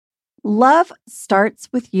Love starts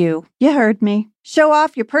with you. You heard me. Show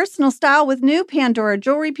off your personal style with new Pandora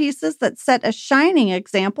jewelry pieces that set a shining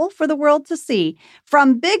example for the world to see.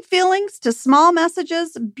 From big feelings to small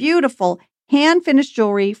messages, beautiful hand-finished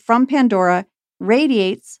jewelry from Pandora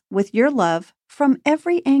radiates with your love from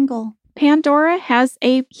every angle. Pandora has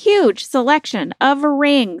a huge selection of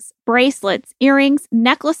rings, bracelets, earrings,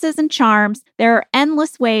 necklaces, and charms. There are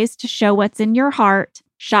endless ways to show what's in your heart.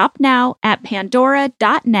 Shop now at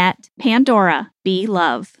pandora.net. Pandora, be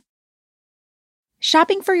love.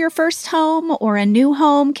 Shopping for your first home or a new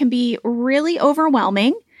home can be really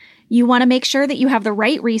overwhelming. You want to make sure that you have the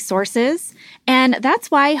right resources, and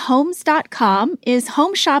that's why Homes.com is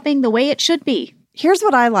home shopping the way it should be. Here's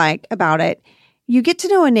what I like about it. You get to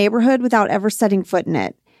know a neighborhood without ever setting foot in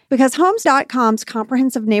it. Because Homes.com's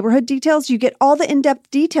comprehensive neighborhood details, you get all the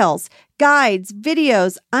in-depth details, guides,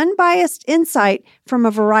 videos, unbiased insight from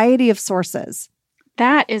a variety of sources.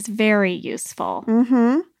 That is very useful.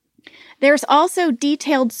 Mm-hmm. There's also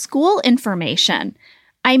detailed school information.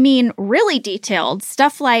 I mean, really detailed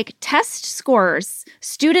stuff like test scores,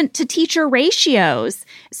 student-to-teacher ratios,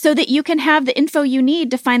 so that you can have the info you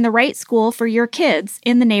need to find the right school for your kids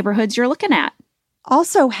in the neighborhoods you're looking at.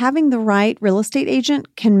 Also, having the right real estate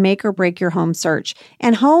agent can make or break your home search.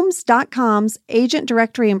 And Homes.com's agent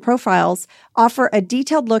directory and profiles offer a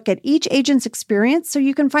detailed look at each agent's experience so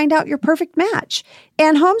you can find out your perfect match.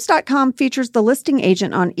 And Homes.com features the listing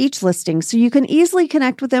agent on each listing so you can easily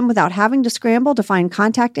connect with them without having to scramble to find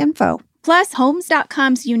contact info. Plus,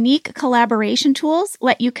 Homes.com's unique collaboration tools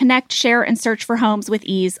let you connect, share, and search for homes with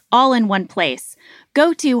ease, all in one place.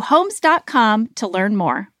 Go to Homes.com to learn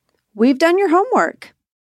more. We've done your homework.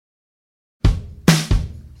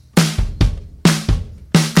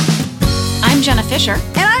 I'm Jenna Fisher.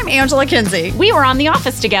 And I'm Angela Kinsey. We were on The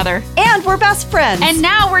Office together. And we're best friends. And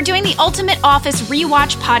now we're doing the Ultimate Office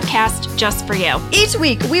Rewatch podcast just for you. Each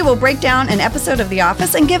week, we will break down an episode of The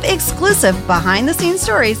Office and give exclusive behind-the-scenes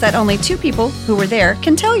stories that only two people who were there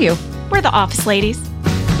can tell you. We're the Office Ladies.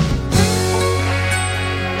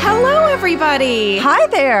 Hello, everybody. Hi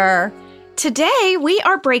there. Today, we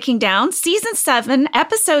are breaking down Season 7,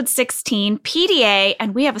 Episode 16, PDA,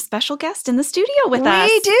 and we have a special guest in the studio with us.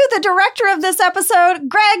 We do, the director of this episode,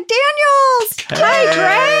 Greg Daniels. Hey. Hi,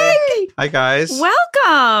 Greg. Hi, guys.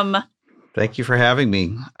 Welcome. Thank you for having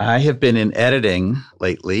me. I have been in editing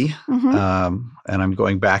lately, and I'm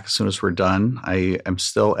going back as soon as we're done. I am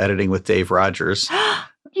still editing with Dave Rogers.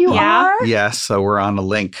 You are? Yes, so we're on a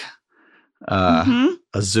link.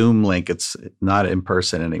 A Zoom link. It's not in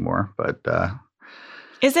person anymore, but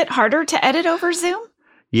is it harder to edit over Zoom?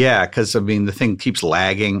 Yeah, because I mean the thing keeps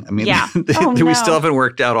lagging. I mean, yeah. We still haven't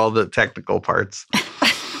worked out all the technical parts.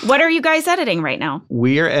 What are you guys editing right now?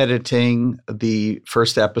 We are editing the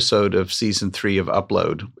first episode of Season 3 of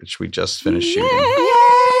Upload, which we just finished shooting.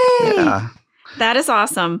 Yay! Yeah. That is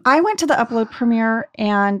awesome. I went to the Upload premiere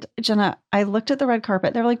and Jenna, I looked at the red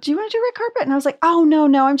carpet. They were like, do you want to do red carpet? And I was like, oh,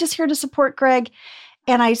 no, I'm just here to support Greg.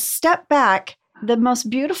 And I stepped back. The most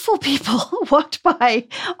beautiful people walked by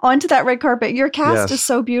onto that red carpet. Your cast is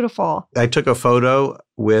so beautiful. I took a photo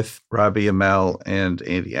with Robbie Amell and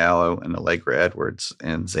Andy Allo and Allegra Edwards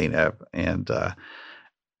and Zainab. And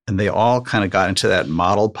they all kind of got into that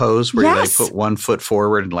model pose where they put one foot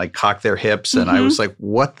forward and like cock their hips. And I was like,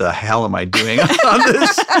 what the hell am I doing on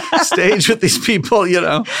this stage with these people, you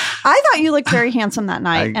know? I thought you looked very handsome that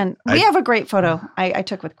night. We have a great photo I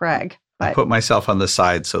took with Greg. But I put myself on the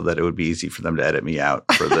side so that it would be easy for them to edit me out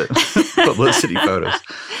for the publicity photos.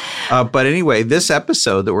 But anyway, this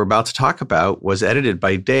episode that we're about to talk about was edited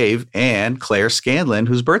by Dave and Claire Scanlon,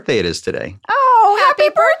 whose birthday it is today. Oh,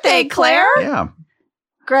 happy birthday, Claire. Yeah.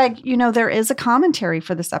 Greg, you know, there is a commentary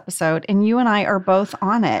for this episode, and you and I are both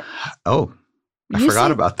on it. Oh, I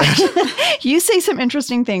forgot about that. You say some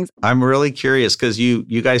interesting things. I'm really curious because you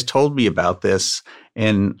guys told me about this,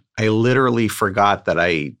 and I literally forgot that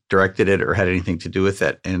I directed it or had anything to do with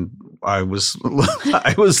it. And I was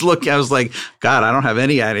looking, I was like, God, I don't have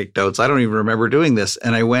any anecdotes. I don't even remember doing this.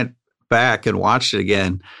 And I went back and watched it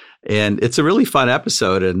again. And it's a really fun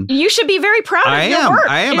episode, and you should be very proud of your work.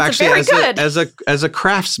 I am it's actually very as a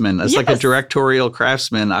craftsman, as like a directorial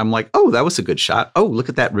craftsman. I'm like, oh, that was a good shot. Oh, look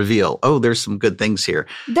at that reveal. Oh, there's some good things here.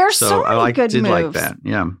 There's so many good moves. Like that.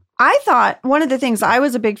 Yeah. I thought one of the things I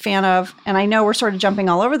was a big fan of, and I know we're sort of jumping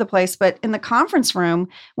all over the place, but in the conference room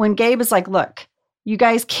when Gabe is like, look, you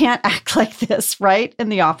guys can't act like this, right? In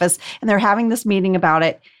the office, and they're having this meeting about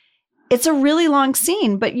it. It's a really long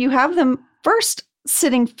scene, but you have them first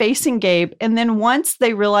sitting facing Gabe. And then once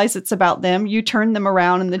they realize it's about them, you turn them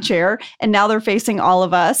around in the chair and now they're facing all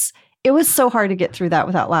of us. It was so hard to get through that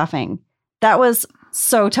without laughing. That was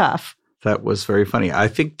So tough. That was very funny. I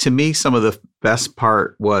think to me, some of the best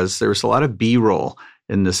part was there was a lot of B-roll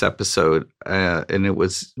in this episode. And it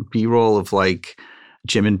was B-roll of like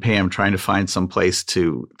Jim and Pam trying to find some place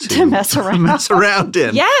to mess around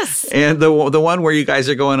in. Yes. And the one where you guys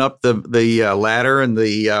are going up the ladder and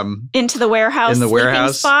the into the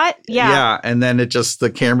warehouse, spot. Yeah. And then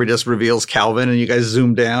the camera just reveals Calvin and you guys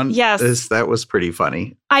zoom down. Yes. That was pretty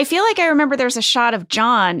funny. I feel like I remember there's a shot of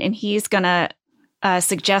John and he's going to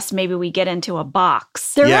suggest maybe we get into a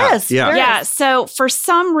box. There is. Yeah. So for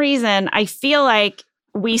some reason, I feel like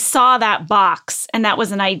we saw that box and that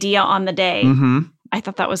was an idea on the day. Mm-hmm. I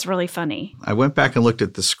thought that was really funny. I went back and looked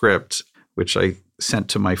at the script, which I sent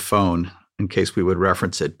to my phone in case we would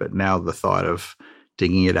reference it. But now the thought of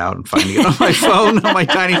digging it out and finding it on my phone, on my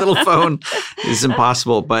tiny little phone, is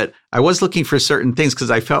impossible. But I was looking for certain things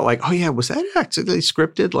because I felt like, oh yeah, was that actually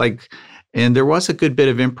scripted? Like, and there was a good bit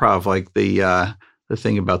of improv, like the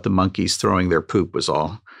thing about the monkeys throwing their poop was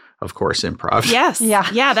all, of course, improv. Yes. Yeah.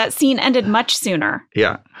 Yeah. That scene ended much sooner.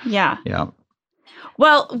 Yeah. Yeah. Yeah.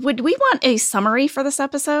 Well, would we want a summary for this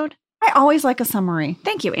episode? I always like a summary.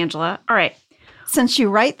 Thank you, Angela. All right. Since you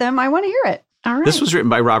write them, I want to hear it. All right. This was written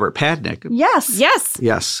by Robert Padnick. Yes. Yes.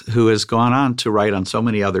 Yes, who has gone on to write on so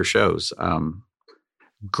many other shows.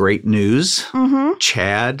 Great News, Mm-hmm.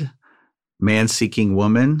 Chad, Man Seeking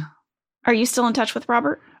Woman. Are you still in touch with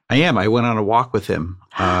Robert? I am. I went on a walk with him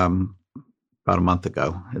about a month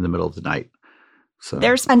ago in the middle of the night. So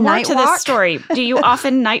There's A more night to walk? this story. Do you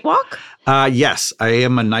often night walk? yes, I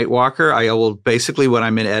am a night walker. I will basically, when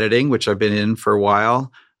I'm in editing, which I've been in for a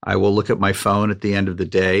while, I will look at my phone at the end of the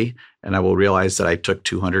day and I will realize that I took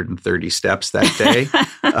 230 steps that day.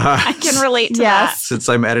 I can relate to yes. Since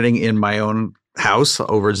I'm editing in my own house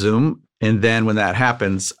over Zoom. And then when that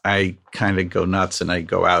happens, I kind of go nuts and I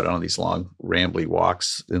go out on these long, rambly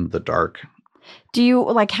walks in the dark. Do you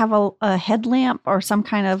like have a headlamp or some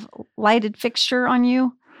kind of lighted fixture on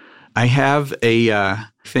you? I have a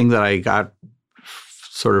thing that I got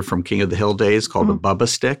sort of from King of the Hill days called a Bubba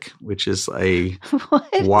stick, which is a What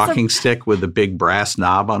is walking stick with a big brass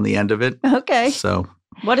knob on the end of it. Okay. So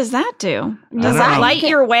that. What does that do? don't Does that know. light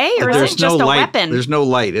your way or is there's it just no a light. weapon? There's no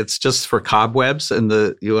light. It's just for cobwebs and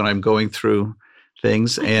when I'm going through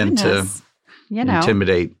things and Goodness. You know,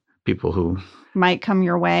 intimidate people who might come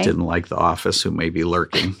your way. didn't like The Office, who may be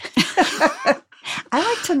lurking. I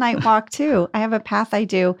like to night walk too. I have a path I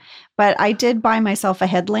do, but I did buy myself a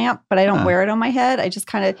headlamp, but I don't wear it on my head. I just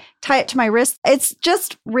kind of tie it to my wrist. It's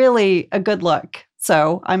just really a good look.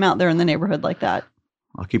 So I'm out there in the neighborhood like that.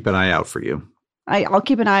 I'll keep an eye out for you. I'll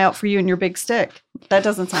keep an eye out for you and your big stick. That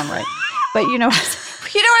doesn't sound right. But you know what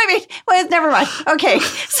I mean? Well, never mind. Okay.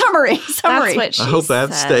 Summary. That's what she I hope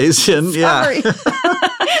that said. stays in. Yeah.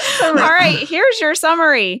 Summary. All right, here's your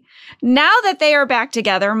summary. Now that they are back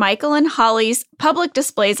together, Michael and Holly's public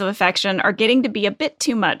displays of affection are getting to be a bit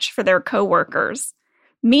too much for their coworkers.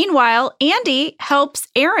 Meanwhile, Andy helps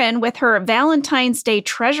Erin with her Valentine's Day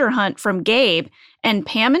treasure hunt from Gabe, and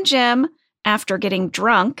Pam and Jim, after getting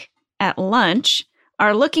drunk at lunch,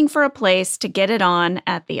 are looking for a place to get it on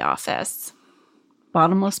at the office.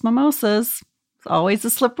 Bottomless mimosas. It's always a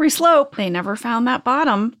slippery slope. They never found that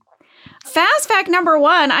bottom. Fast fact number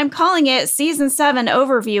 1, I'm calling it Season 7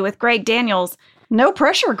 Overview with Greg Daniels. No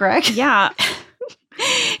pressure, Greg. Yeah,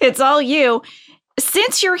 it's all you.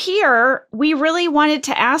 Since you're here, we really wanted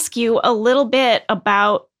to ask you a little bit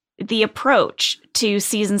about the approach to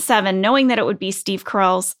Season 7, knowing that it would be Steve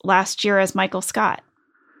Carell's last year as Michael Scott.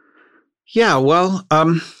 Yeah, well,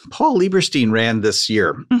 Paul Lieberstein ran this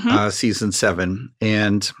year, Season 7,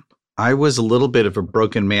 and I was a little bit of a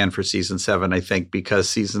broken man for Season 7, I think, because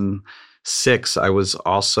Season 6, I was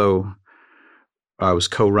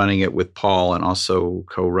co-running it with Paul and also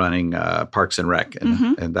co-running Parks and Rec,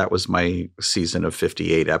 and that was my season of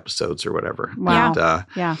 58 episodes or whatever. Wow.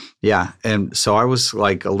 And, yeah, and so I was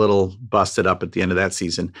like a little busted up at the end of that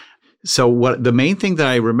season. So the main thing that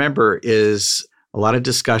I remember is a lot of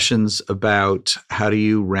discussions about how do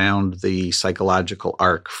you round the psychological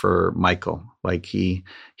arc for Michael. Like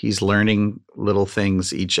he's learning little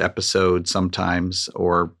things each episode sometimes,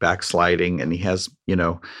 or backsliding, and he has,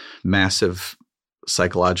 massive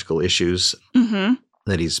psychological issues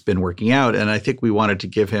that he's been working out. And I think we wanted to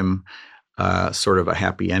give him sort of a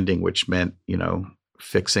happy ending, which meant,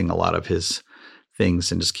 fixing a lot of his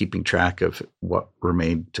things and just keeping track of what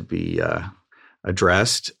remained to be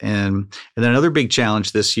addressed. And then another big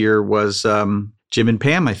challenge this year was Jim and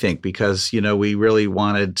Pam, I think, because, we really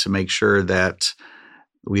wanted to make sure that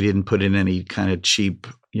we didn't put in any kind of cheap,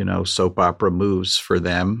 soap opera moves for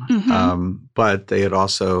them. But they had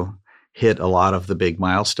also hit a lot of the big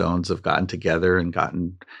milestones, have gotten together and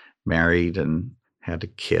gotten married and had a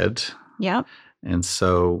kid. Yep. And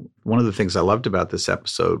so one of the things I loved about this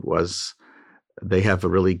episode was they have a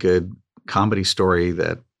really good comedy story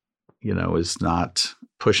that, is not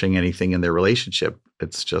pushing anything in their relationship.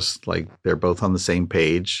 It's just like they're both on the same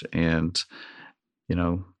page and,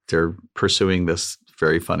 they're pursuing this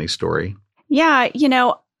very funny story. Yeah.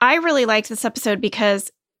 I really liked this episode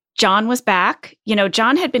because John was back.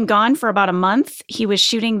 John had been gone for about a month. He was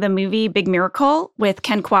shooting the movie Big Miracle with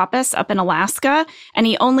Ken Kwapis up in Alaska. And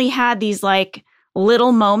he only had these like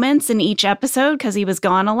little moments in each episode because he was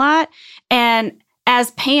gone a lot. And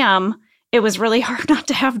as Pam, it was really hard not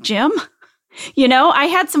to have Jim. I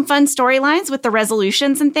had some fun storylines with the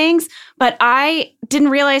resolutions and things, but I didn't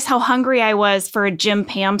realize how hungry I was for a Jim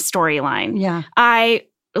Pam storyline. Yeah. I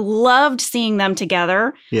loved seeing them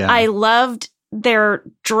together. Yeah. I loved their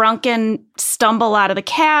drunken stumble out of the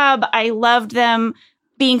cab. I loved them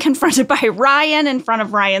being confronted by Ryan in front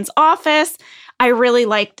of Ryan's office. I really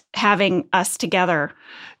liked having us together.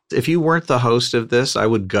 If you weren't the host of this, I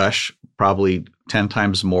would gush probably 10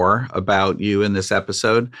 times more about you in this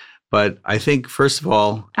episode. But I think, first of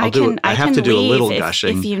all, I have to do a little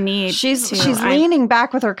gushing. If you need She's leaning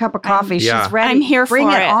back with her cup of coffee. She's ready. I'm here for it.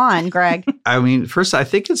 Bring it on, Greg. I mean, first, I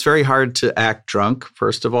think it's very hard to act drunk,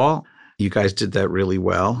 first of all. You guys did that really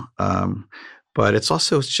well. But it's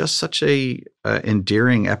just such a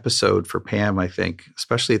endearing episode for Pam, I think,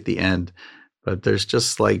 especially at the end. But there's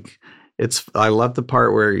just like, I love the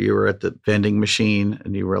part where you were at the vending machine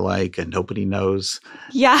and you were like, and nobody knows,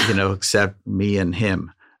 except me and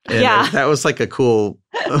him. And that was like a cool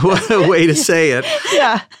way to say it.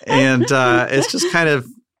 Yeah. And it's just kind of,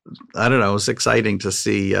 I don't know, it was exciting to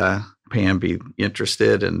see Pam be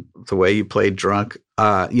interested in the way you played drunk.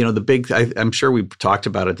 I'm sure we talked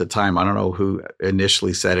about it at the time. I don't know who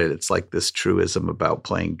initially said it. It's like this truism about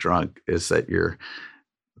playing drunk is that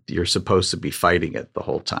you're supposed to be fighting it the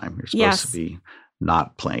whole time. You're supposed to be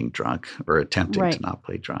not playing drunk or attempting to not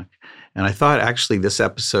play drunk. And I thought actually this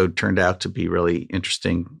episode turned out to be really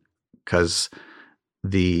interesting because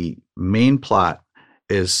the main plot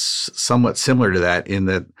is somewhat similar to that in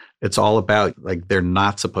that it's all about like they're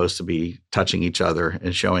not supposed to be touching each other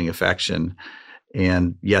and showing affection.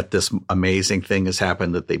 And yet this amazing thing has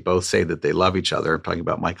happened that they both say that they love each other. I'm talking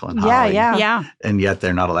about Michael and Holly. Yeah. And yet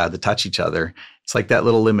they're not allowed to touch each other. It's like that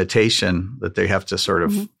little limitation that they have to sort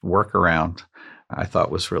of work around. I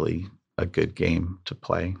thought was really a good game to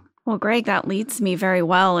play. Well, Greg, that leads me very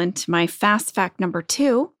well into my fast fact number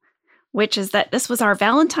 2, which is that this was our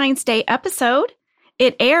Valentine's Day episode.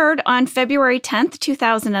 It aired on February 10th,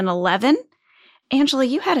 2011. Angela,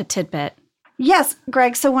 you had a tidbit. Yes,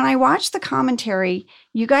 Greg. So when I watched the commentary,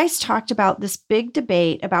 you guys talked about this big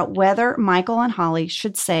debate about whether Michael and Holly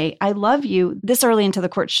should say, I love you this early into the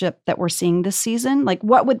courtship that we're seeing this season. Like,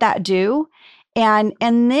 what would that do? And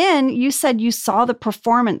then you said you saw the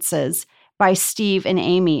performances by Steve and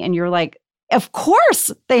Amy, and you're like, of course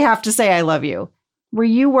they have to say, I love you. Were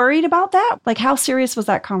you worried about that? Like, how serious was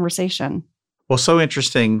that conversation? Well, so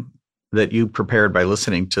interesting that you prepared by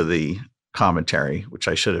listening to the commentary, which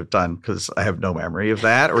I should have done because I have no memory of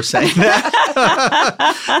that or saying that.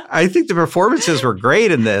 I think the performances were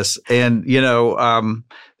great in this. And,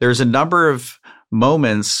 there's a number of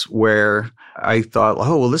moments where I thought,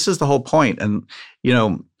 oh, well, this is the whole point. And,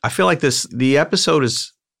 I feel like the episode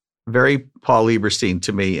is very Paul Lieberstein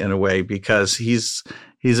to me in a way because he's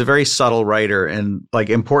a very subtle writer and like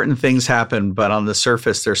important things happen, but on the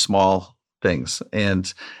surface, they're small things.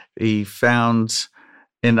 And he found,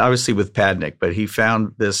 and obviously with Padnick, but he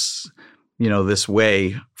found this, this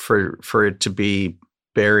way for it to be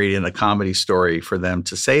buried in a comedy story for them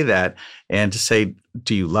to say that and to say,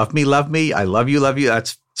 do you love me? Love me. I love you. Love you.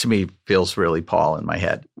 That's to me feels really Paul in my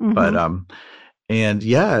head. Mm-hmm. But,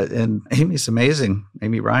 and Amy's amazing.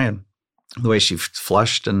 Amy Ryan, the way she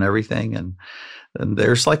flushed and everything. And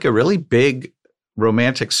there's like a really big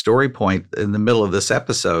romantic story point in the middle of this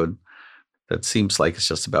episode that seems like it's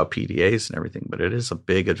just about PDAs and everything, but it is a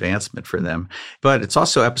big advancement for them. But it's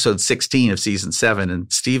also episode 16 of season 7,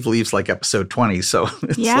 and Steve leaves like episode 20. So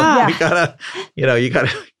it's like we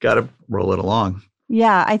gotta roll it along.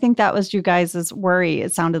 Yeah, I think that was you guys' worry.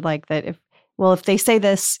 It sounded like that if they say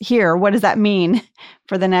this here, what does that mean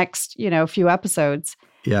for the next, few episodes?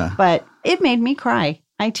 Yeah. But it made me cry.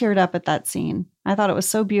 I teared up at that scene. I thought it was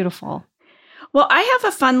so beautiful. Well, I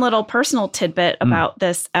have a fun little personal tidbit about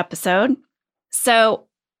this episode. So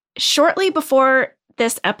shortly before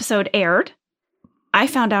this episode aired, I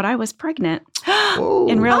found out I was pregnant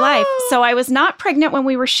in real life. So I was not pregnant when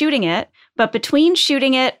we were shooting it, but between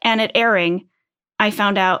shooting it and it airing, I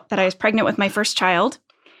found out that I was pregnant with my first child.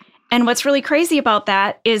 And what's really crazy about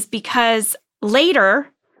that is because later,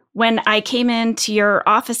 when I came into your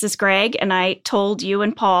offices, Greg, and I told you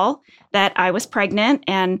and Paul that I was pregnant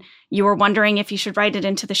and you were wondering if you should write it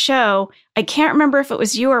into the show, I can't remember if it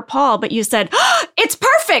was you or Paul, but you said, oh, it's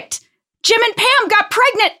perfect. Jim and Pam got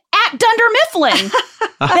pregnant at Dunder Mifflin.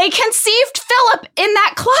 They conceived Philip in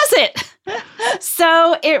that closet.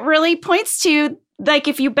 So it really points to, like,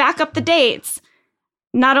 if you back up the dates,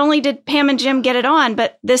 not only did Pam and Jim get it on,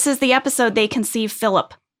 but this is the episode they conceived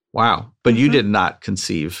Philip. Wow. But you did not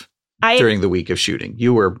conceive during the week of shooting.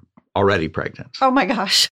 You were already pregnant. Oh my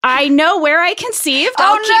gosh. I know where I conceived.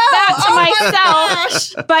 I'll keep that to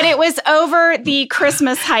myself. But it was over the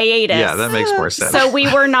Christmas hiatus. Yeah, that makes more sense. So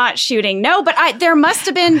we were not shooting. No, but there must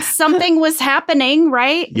have been something was happening,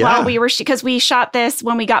 right? Yeah. While we were, because we shot this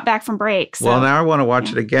when we got back from break. So. Well, now I want to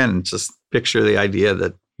watch it again and just picture the idea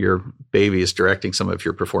that your baby is directing some of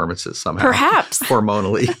your performances somehow. Perhaps.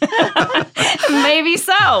 Hormonally. Maybe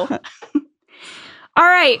so. All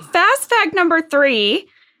right. Fast fact number 3.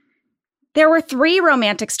 There were 3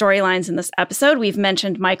 romantic storylines in this episode. We've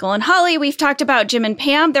mentioned Michael and Holly. We've talked about Jim and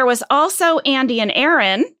Pam. There was also Andy and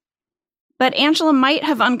Aaron. But Angela might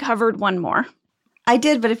have uncovered one more. I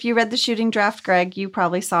did, but if you read the shooting draft, Greg, you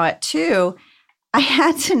probably saw it too. I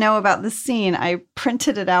had to know about the scene. I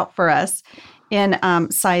printed it out for us in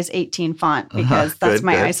size 18 font because that's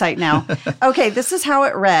my eyesight now. Okay, this is how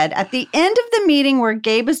it read. At the end of the meeting where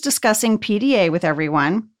Gabe is discussing PDA with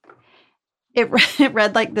everyone, it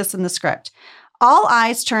read like this in the script. All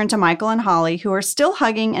eyes turn to Michael and Holly, who are still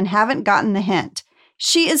hugging and haven't gotten the hint.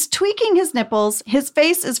 She is tweaking his nipples. His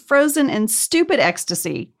face is frozen in stupid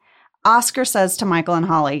ecstasy. Oscar says to Michael and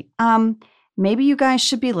Holly, maybe you guys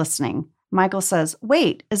should be listening. Michael says,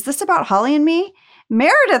 wait, is this about Holly and me?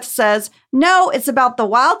 Meredith says, no, it's about the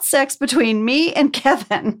wild sex between me and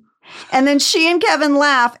Kevin. And then she and Kevin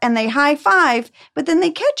laugh and they high five, but then they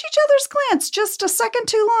catch each other's glance just a second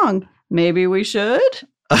too long. Maybe we should.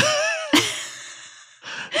 That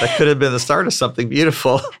could have been the start of something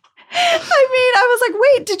beautiful. I was like,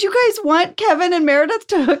 wait, did you guys want Kevin and Meredith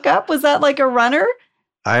to hook up? Was that like a runner?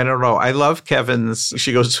 I don't know. I love Kevin's.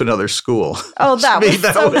 She goes to another school. Oh, that was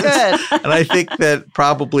so good. And I think that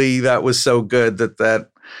probably that was so good that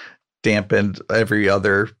dampened every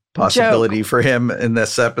other possibility for him in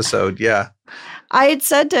this episode. Yeah. I had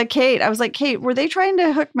said to Kate, I was like, Kate, were they trying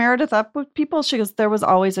to hook Meredith up with people? She goes, there was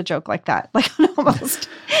always a joke like that. Like on almost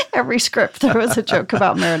every script, there was a joke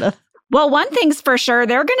about Meredith. Well, one thing's for sure,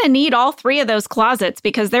 they're going to need all 3 of those closets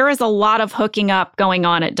because there is a lot of hooking up going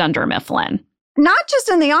on at Dunder Mifflin. Not just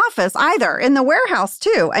in the office either, in the warehouse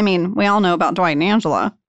too. I mean, we all know about Dwight and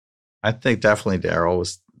Angela. I think definitely Daryl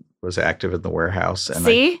was active in the warehouse. And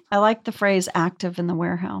See? I like the phrase active in the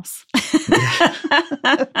warehouse.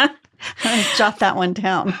 Jot that one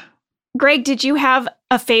down. Greg, did you have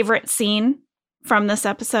a favorite scene from this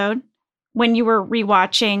episode? When you were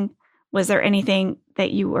rewatching, was there anything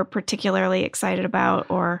that you were particularly excited about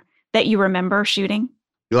or that you remember shooting?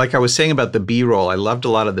 Like I was saying about the B-roll, I loved a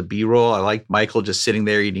lot of the B-roll. I liked Michael just sitting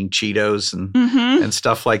there eating Cheetos and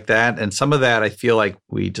stuff like that. And some of that I feel like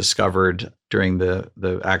we discovered during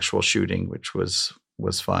the actual shooting, which was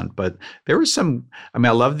fun. But there was some, I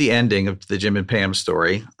love the ending of the Jim and Pam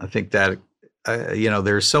story. I think that,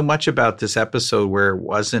 there's so much about this episode where it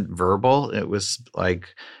wasn't verbal. It was like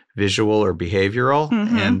visual or behavioral.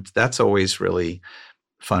 And that's always really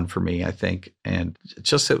fun for me, I think. And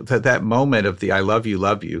just that moment of the I love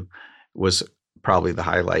you was probably the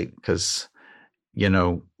highlight because,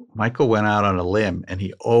 Michael went out on a limb and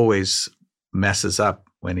he always messes up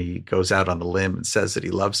when he goes out on a limb and says that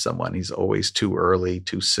he loves someone. He's always too early,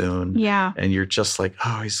 too soon. Yeah. And you're just like,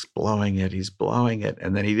 oh, he's blowing it.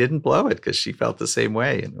 And then he didn't blow it because she felt the same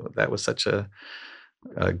way. And that was such a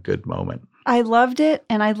good moment. I loved it.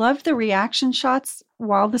 And I loved the reaction shots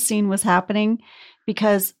while the scene was happening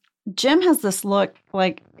because Jim has this look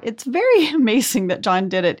like it's very amazing that John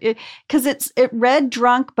did it because it read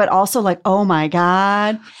drunk, but also like, oh my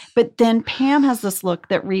God. But then Pam has this look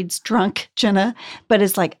that reads drunk, Jenna, but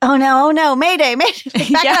is like, oh no, Mayday.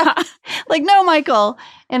 Yeah. Like, no, Michael.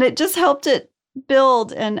 And it just helped it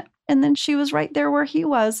build. And then she was right there where he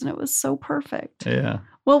was. And it was so perfect. Yeah.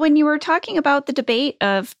 Well, when you were talking about the debate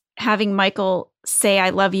of having Michael say, I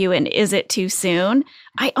love you, and is it too soon?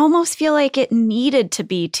 I almost feel like it needed to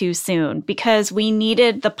be too soon because we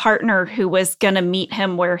needed the partner who was going to meet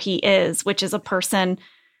him where he is, which is a person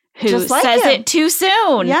who Just like says him. it too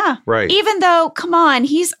soon. Yeah. Right. Even though, come on,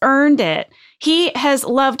 he's earned it. He has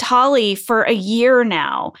loved Holly for a year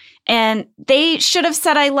now. And they should have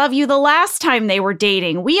said, I love you the last time they were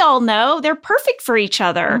dating. We all know they're perfect for each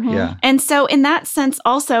other. Mhm. Yeah. And so in that sense,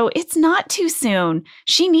 also, it's not too soon.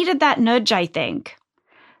 She needed that nudge, I think.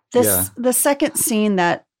 The second scene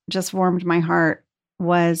that just warmed my heart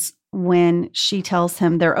was when she tells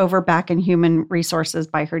him they're over back in human resources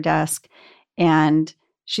by her desk. And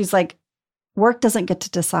she's like, work doesn't get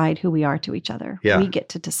to decide who we are to each other. Yeah. We get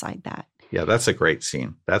to decide that. Yeah, that's a great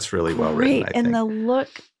scene. That's really well Great. written, I And think. the look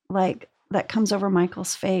like that comes over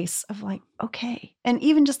Michael's face of like, okay. And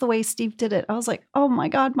even just the way Steve did it, I was like, oh my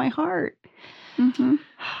God, my heart. Mm-hmm.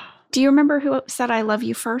 Do you remember who said I love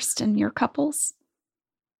you first in your couples?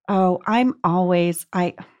 Oh, I always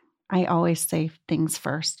say things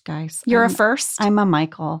first, guys. You're a first? I'm a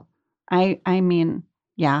Michael. I mean,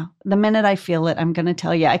 yeah. The minute I feel it, I'm going to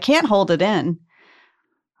tell you. I can't hold it in.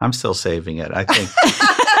 I'm still saving it. I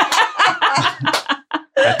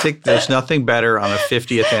think there's nothing better on the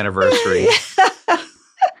 50th anniversary.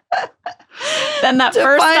 Then that To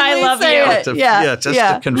first I finally love say you. it. To- yeah, just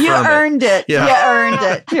to confirm You it. earned it. Yeah. You earned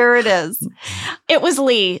it. Here it is. It was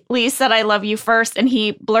Lee. Lee said I love you first, and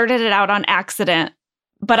he blurted it out on accident.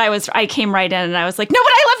 But I came right in and I was like, no,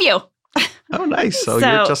 but I love you. Oh, nice. So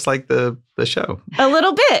you're just like the show. A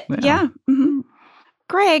little bit. Yeah. Yeah. Mhm.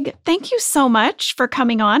 Greg, thank you so much for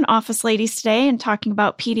coming on Office Ladies today and talking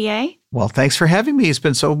about PDA. Well, thanks for having me. It's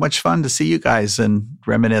been so much fun to see you guys and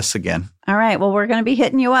reminisce again. All right. Well, we're going to be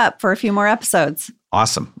hitting you up for a few more episodes.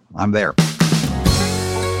 Awesome. I'm there.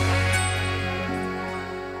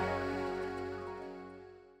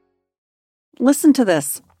 Listen to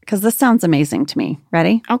this, because this sounds amazing to me.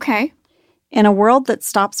 Ready? Okay. In a world that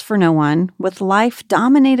stops for no one, with life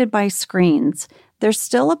dominated by screens, there's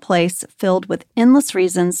still a place filled with endless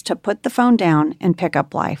reasons to put the phone down and pick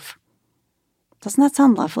up life. Doesn't that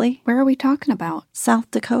sound lovely? Where are we talking about?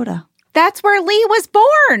 South Dakota. That's where Lee was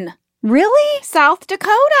born. Really? South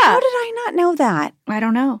Dakota. How did I not know that? I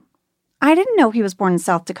don't know. I didn't know he was born in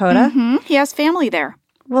South Dakota. Mhm. He has family there.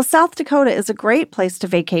 Well, South Dakota is a great place to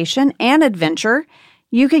vacation and adventure.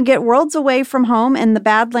 You can get worlds away from home in the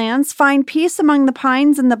Badlands, find peace among the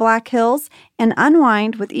pines in the Black Hills, and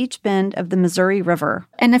unwind with each bend of the Missouri River.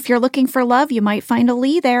 And if you're looking for love, you might find a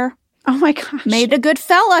Lee there. Oh my gosh. Made a good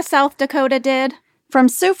fella, South Dakota did. From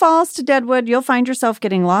Sioux Falls to Deadwood, you'll find yourself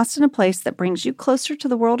getting lost in a place that brings you closer to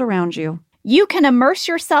the world around you. You can immerse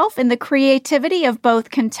yourself in the creativity of both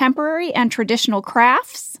contemporary and traditional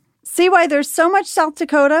crafts. See why there's so much South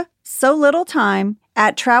Dakota, so little time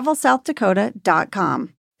at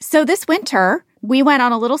travelsouthdakota.com. So this winter, we went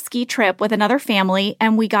on a little ski trip with another family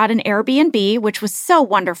and we got an Airbnb, which was so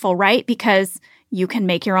wonderful, right? Because you can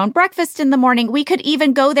make your own breakfast in the morning. We could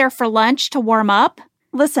even go there for lunch to warm up.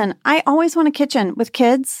 Listen, I always want a kitchen with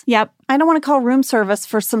kids. Yep. I don't want to call room service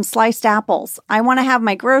for some sliced apples. I want to have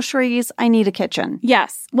my groceries. I need a kitchen.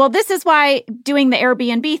 Yes. Well, this is why doing the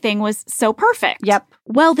Airbnb thing was so perfect. Yep.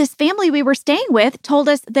 Well, this family we were staying with told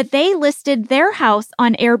us that they listed their house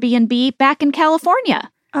on Airbnb back in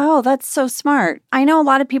California. Oh, that's so smart. I know a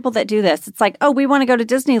lot of people that do this. It's like, oh, we want to go to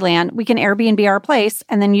Disneyland. We can Airbnb our place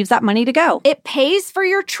and then use that money to go. It pays for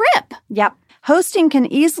your trip. Yep. Hosting can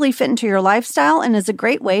easily fit into your lifestyle and is a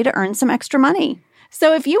great way to earn some extra money.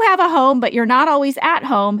 So if you have a home, but you're not always at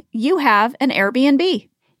home, you have an Airbnb.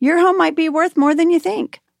 Your home might be worth more than you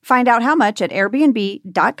think. Find out how much at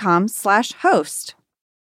airbnb.com/host.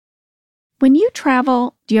 When you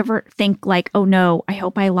travel, do you ever think like, oh no, I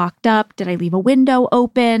hope I locked up? Did I leave a window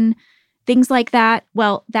open? Things like that.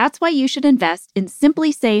 Well, that's why you should invest in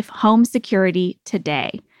Simply Safe Home Security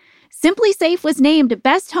today. Simply Safe was named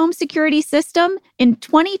Best Home Security System in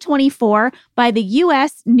 2024 by the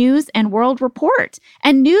U.S. News and World Report,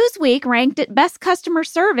 and Newsweek ranked it Best Customer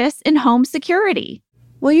Service in Home Security.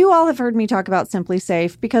 Well, you all have heard me talk about Simply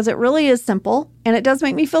Safe because it really is simple and it does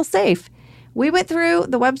make me feel safe. We went through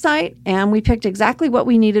the website and we picked exactly what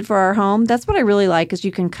we needed for our home. That's what I really like is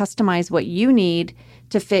you can customize what you need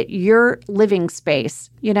to fit your living space,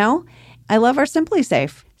 you know? I love our Simply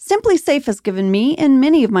Safe. Simply Safe has given me and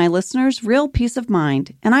many of my listeners real peace of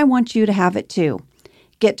mind, and I want you to have it too.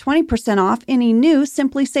 Get 20% off any new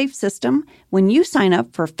Simply Safe system when you sign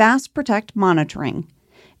up for Fast Protect monitoring.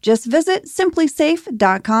 Just visit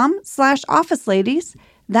simplysafe.com/officeladies.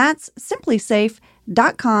 That's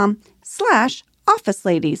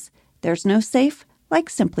simplysafe.com/officeladies. There's no safe like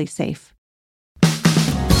Simply Safe.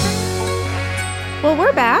 Well,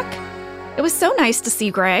 we're back. It was so nice to see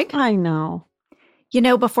Greg. I know. You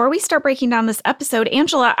know, before we start breaking down this episode,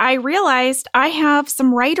 Angela, I realized I have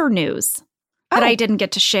some writer news. that I didn't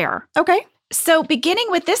get to share. Okay. So beginning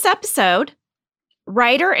with this episode,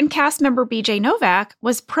 writer and cast member BJ Novak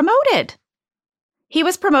was promoted. He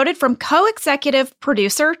was promoted from co-executive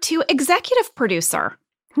producer to executive producer.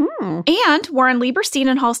 And Warren Lieberstein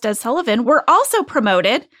and Halstead Sullivan were also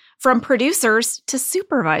promoted from producers to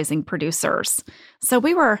supervising producers. So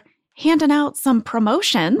we were handing out some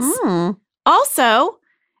promotions. Also,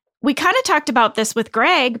 we kind of talked about this with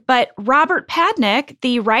Greg, but Robert Padnick,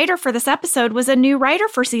 the writer for this episode, was a new writer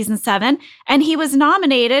for season 7, and he was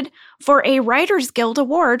nominated for a Writers Guild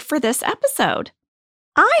Award for this episode.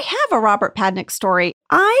 I have a Robert Padnick story.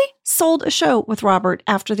 I sold a show with Robert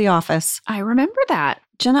after The Office. I remember that.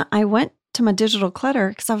 Jenna, I went to my digital clutter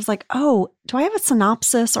because I was like, oh, do I have a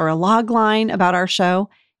synopsis or a log line about our show?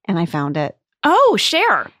 And I found it. Oh,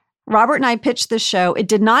 share. Robert and I pitched this show. It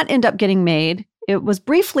did not end up getting made. It was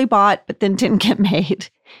briefly bought, but then didn't get made.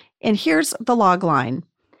 And here's the log line.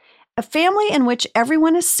 A family in which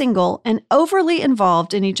everyone is single and overly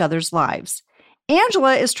involved in each other's lives.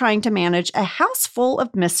 Angela is trying to manage a house full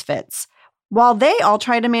of misfits, while they all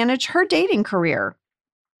try to manage her dating career.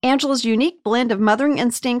 Angela's unique blend of mothering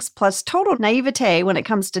instincts plus total naivete when it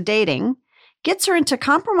comes to dating gets her into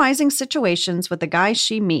compromising situations with the guys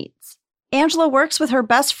she meets. Angela works with her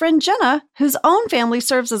best friend Jenna, whose own family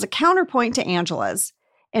serves as a counterpoint to Angela's,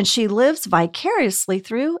 and she lives vicariously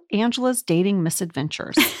through Angela's dating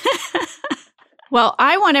misadventures. Well,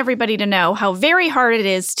 I want everybody to know how very hard it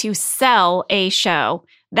is to sell a show.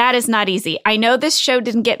 That is not easy. I know this show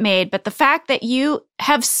didn't get made, but the fact that you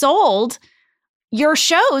have sold your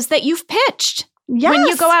shows that you've pitched. Yes. When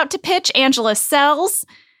you go out to pitch, Angela sells.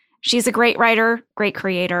 She's a great writer, great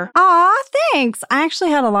creator. Aw, thanks. I actually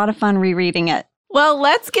had a lot of fun rereading it. Well,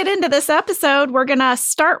 let's get into this episode. We're going to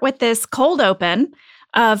start with this cold open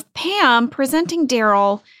of Pam presenting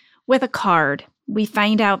Daryl with a card. We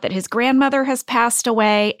find out that his grandmother has passed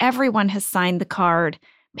away. Everyone has signed the card.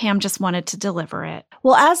 Pam just wanted to deliver it.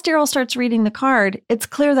 Well, as Daryl starts reading the card, it's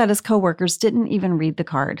clear that his coworkers didn't even read the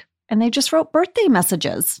card, and they just wrote birthday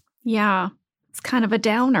messages. Yeah, it's kind of a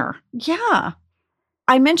downer. Yeah.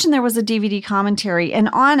 I mentioned there was a DVD commentary, and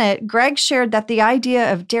on it, Greg shared that the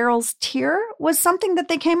idea of Daryl's tear was something that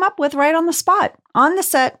they came up with right on the spot, on the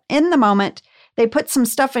set, in the moment. They put some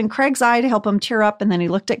stuff in Craig's eye to help him tear up, and then he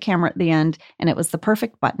looked at camera at the end, and it was the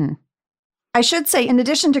perfect button. I should say, in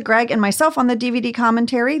addition to Greg and myself on the DVD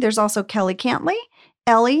commentary, there's also Kelly Cantley,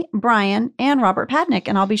 Ellie, Brian, and Robert Padnick,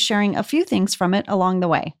 and I'll be sharing a few things from it along the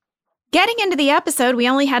way. Getting into the episode, we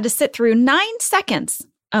only had to sit through 9 seconds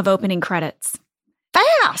of opening credits.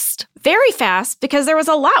 Fast! Very fast, because there was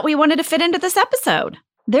a lot we wanted to fit into this episode.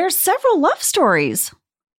 There's several love stories.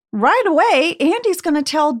 Right away, Andy's going to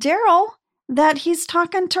tell Daryl that he's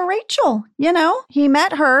talking to Rachel. You know, he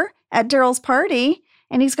met her at Daryl's party,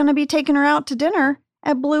 and he's going to be taking her out to dinner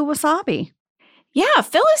at Blue Wasabi. Yeah,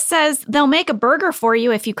 Phyllis says they'll make a burger for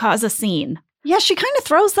you if you cause a scene. Yeah, she kind of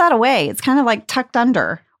throws that away. It's kind of like tucked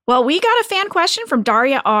under. Well, we got a fan question from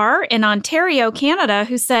Daria R. in Ontario, Canada,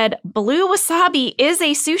 who said, Blue Wasabi is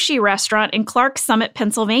a sushi restaurant in Clarks Summit,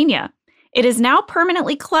 Pennsylvania. It is now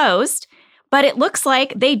permanently closed, but it looks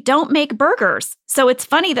like they don't make burgers. So it's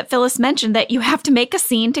funny that Phyllis mentioned that you have to make a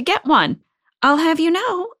scene to get one. I'll have you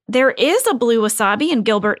know, there is a Blue Wasabi in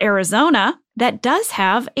Gilbert, Arizona that does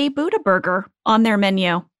have a Buddha burger on their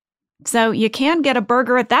menu. So you can get a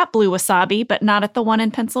burger at that Blue Wasabi, but not at the one in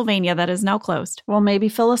Pennsylvania that is now closed. Well, maybe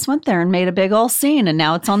Phyllis went there and made a big old scene, and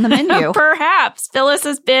now it's on the menu. Perhaps. Phyllis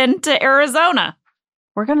has been to Arizona.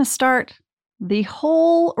 We're going to start the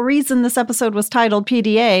whole reason this episode was titled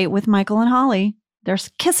PDA with Michael and Holly. They're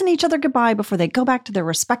kissing each other goodbye before they go back to their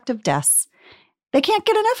respective desks. They can't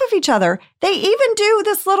get enough of each other. They even do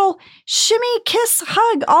this little shimmy kiss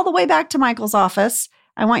hug all the way back to Michael's office.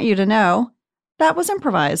 I want you to know that was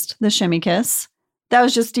improvised, the shimmy kiss. That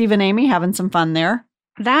was just Steve and Amy having some fun there.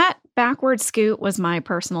 That backward scoot was my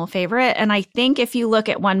personal favorite. And I think if you look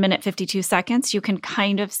at 1 minute, 52 seconds, you can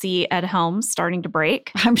kind of see Ed Helms starting to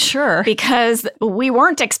break. I'm sure. Because we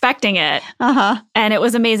weren't expecting it. Uh-huh. And it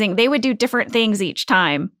was amazing. They would do different things each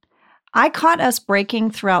time. I caught us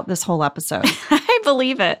breaking throughout this whole episode. I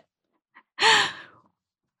believe it.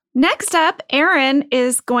 Next up, Erin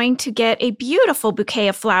is going to get a beautiful bouquet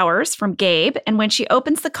of flowers from Gabe. And when she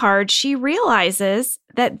opens the card, she realizes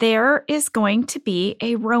that there is going to be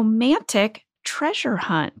a romantic treasure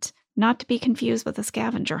hunt. Not to be confused with a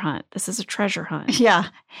scavenger hunt. This is a treasure hunt. Yeah.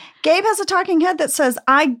 Gabe has a talking head that says,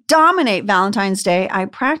 I dominate Valentine's Day. I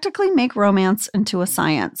practically make romance into a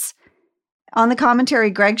science. On the commentary,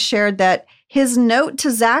 Greg shared that His note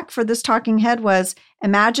to Zach for this talking head was,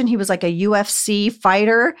 imagine he was like a UFC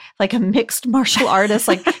fighter, like a mixed martial artist,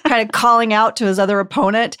 like kind of calling out to his other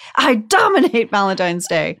opponent, I dominate Valentine's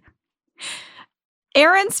Day.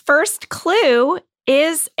 Erin's first clue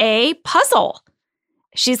is a puzzle.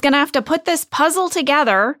 She's going to have to put this puzzle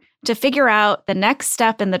together to figure out the next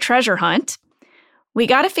step in the treasure hunt. We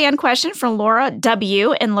got a fan question from Laura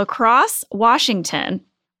W. in La Crosse, Washington,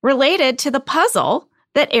 related to the puzzle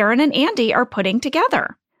that Erin and Andy are putting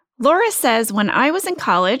together. Laura says, when I was in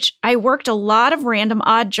college, I worked a lot of random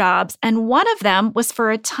odd jobs, and one of them was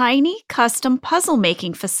for a tiny custom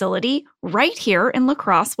puzzle-making facility right here in La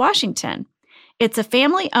Crosse, Washington. It's a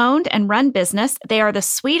family-owned and run business. They are the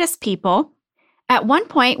sweetest people. At one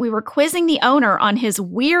point, we were quizzing the owner on his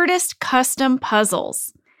weirdest custom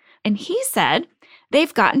puzzles. And he said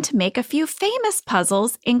they've gotten to make a few famous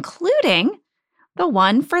puzzles, including the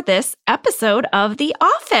one for this episode of The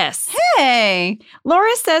Office. Hey!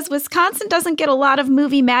 Laura says Wisconsin doesn't get a lot of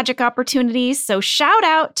movie magic opportunities, so shout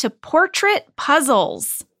out to Portrait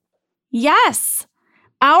Puzzles. Yes,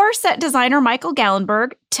 our set designer, Michael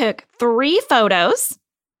Gallenberg, took 3 photos,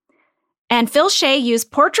 and Phil Shea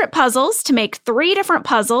used Portrait Puzzles to make 3 different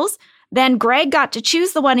puzzles. Then Greg got to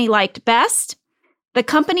choose the one he liked best. The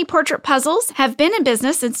company Portrait Puzzles have been in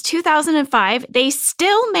business since 2005. They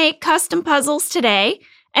still make custom puzzles today,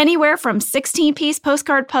 anywhere from 16-piece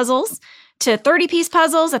postcard puzzles to 30-piece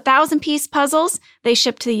puzzles, 1,000-piece puzzles. They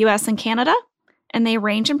ship to the U.S. and Canada, and they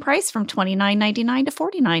range in price from $29.99 to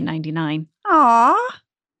 $49.99. Aw.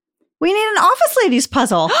 We need an Office Ladies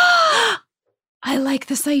puzzle. I like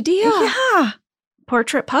this idea. Yeah.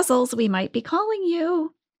 Portrait Puzzles, we might be calling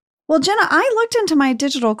you. Well, Jenna, I looked into my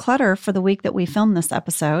digital clutter for the week that we filmed this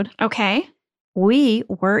episode. Okay. We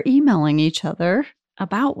were emailing each other.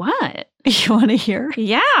 About what? You want to hear?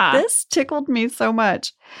 Yeah. This tickled me so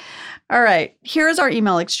much. All right. Here's our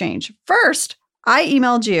email exchange. First, I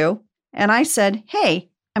emailed you and I said, hey,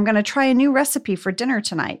 I'm going to try a new recipe for dinner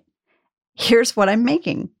tonight. Here's what I'm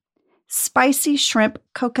making. Spicy shrimp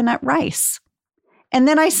coconut rice. And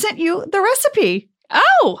then I sent you the recipe.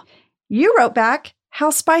 Oh! You wrote back, how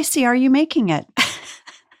spicy are you making it?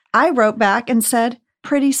 I wrote back and said,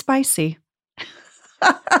 pretty spicy.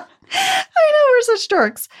 I know, we're such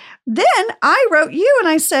dorks. Then I wrote you and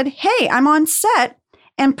I said, hey, I'm on set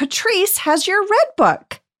and Patrice has your red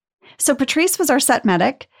book. So Patrice was our set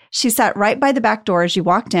medic. She sat right by the back door as you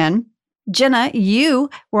walked in. Jenna, you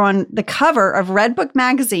were on the cover of Red Book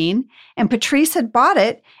magazine and Patrice had bought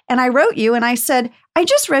it. And I wrote you and I said, I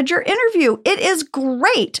just read your interview. It is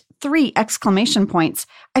great. 3 exclamation points.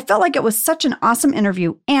 I felt like it was such an awesome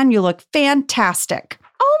interview and you look fantastic.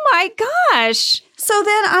 Oh my gosh. So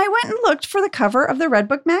then I went and looked for the cover of the Red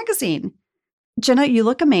Book magazine. Jenna, you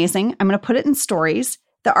look amazing. I'm going to put it in stories.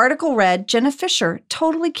 The article read, Jenna Fischer,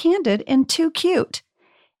 totally candid and too cute.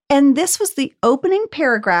 And this was the opening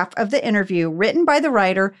paragraph of the interview written by the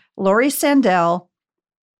writer, Lori Sandell.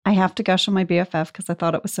 I have to gush on my BFF because I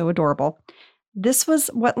thought it was so adorable. This was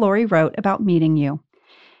what Lori wrote about meeting you.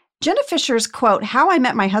 Jenna Fischer's quote, How I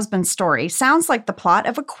Met My Husband's Story, sounds like the plot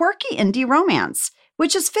of a quirky indie romance,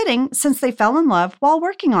 which is fitting since they fell in love while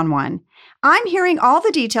working on one. I'm hearing all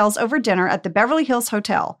the details over dinner at the Beverly Hills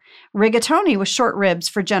Hotel. Rigatoni with short ribs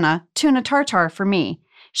for Jenna, tuna tartare for me.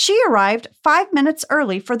 She arrived 5 minutes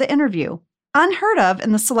early for the interview, unheard of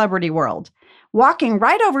in the celebrity world, walking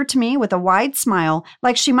right over to me with a wide smile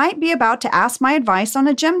like she might be about to ask my advice on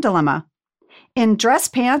a gem dilemma. In dress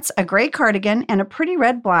pants, a gray cardigan, and a pretty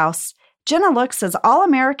red blouse, Jenna looks as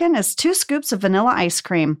all-American as 2 scoops of vanilla ice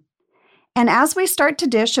cream. And as we start to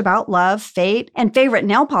dish about love, fate, and favorite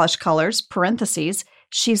nail polish colors, parentheses,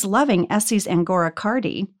 she's loving Essie's Angora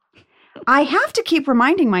Cardi, I have to keep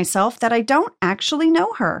reminding myself that I don't actually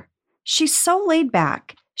know her. She's so laid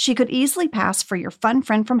back. She could easily pass for your fun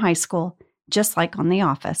friend from high school, just like on The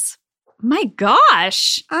Office. My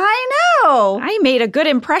gosh. I know. I made a good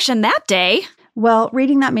impression that day. Well,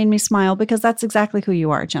 reading that made me smile because that's exactly who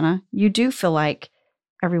you are, Jenna. You do feel like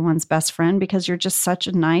everyone's best friend because you're just such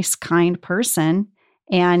a nice, kind person.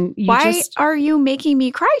 And you Why are you making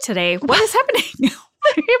me cry today? What is happening?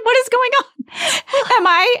 What is going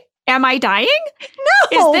on? Am I dying?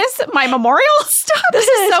 No. Is this my memorial? Stop This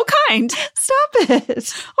it. is so kind. Stop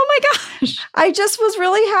it. Oh my gosh. I just was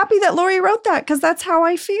really happy that Lori wrote that because that's how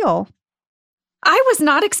I feel. I was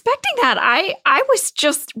not expecting that. I was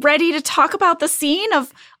just ready to talk about the scene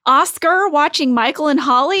of Oscar watching Michael and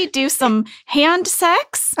Holly do some hand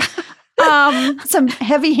sex. Some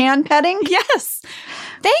heavy hand petting. Yes.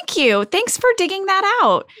 Thank you. Thanks for digging that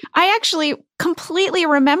out. I actually completely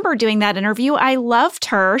remember doing that interview. I loved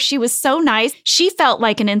her. She was so nice. She felt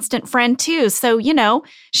like an instant friend too. So,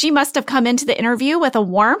 she must have come into the interview with a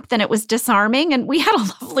warmth and it was disarming and we had a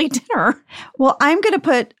lovely dinner. Well, I'm going to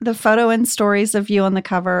put the photo and stories of you on the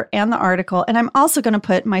cover and the article. And I'm also going to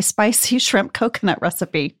put my spicy shrimp coconut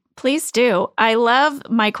recipe. Please do. I love,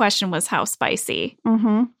 my question was how spicy?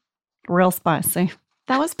 Mm-hmm. Real spicy.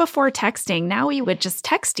 That was before texting. Now we would just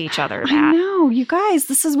text each other that. I know, you guys,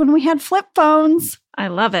 this is when we had flip phones. I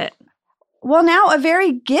love it. Well, now a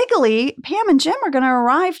very giggly Pam and Jim are going to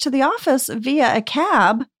arrive to the office via a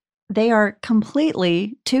cab. They are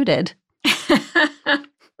completely tooted.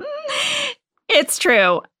 It's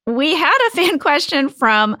true. We had a fan question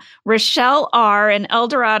from Rochelle R. in El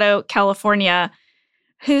Dorado, California,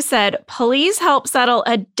 who said, please help settle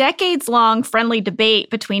a decades-long friendly debate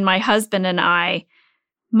between my husband and I.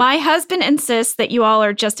 My husband insists that you all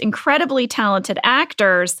are just incredibly talented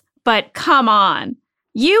actors, but come on.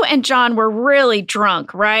 You and John were really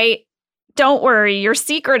drunk, right? Don't worry, your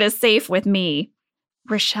secret is safe with me.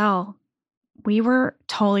 Rochelle, we were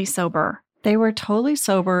totally sober. They were totally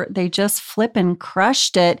sober. They just flippin'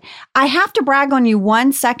 crushed it. I have to brag on you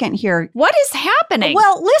 1 second here. What is happening?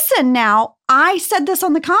 Well, listen now. I said this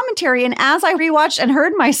on the commentary, and as I rewatched and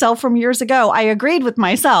heard myself from years ago, I agreed with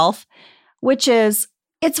myself, which is,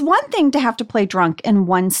 it's one thing to have to play drunk in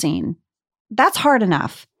one scene. That's hard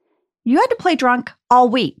enough. You had to play drunk all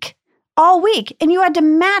week, and you had to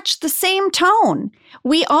match the same tone.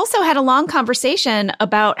 We also had a long conversation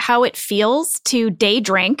about how it feels to day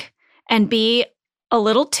drink and be a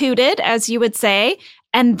little tooted, as you would say,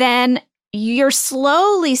 and then you're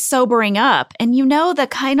slowly sobering up. And the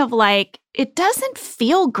kind of like, it doesn't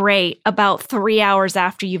feel great about 3 hours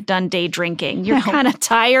after you've done day drinking. You're kind of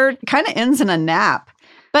tired. It kind of ends in a nap.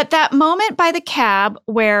 But that moment by the cab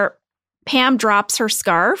where Pam drops her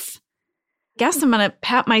scarf, guess I'm going to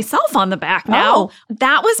pat myself on the back now. Oh.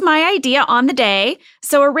 That was my idea on the day.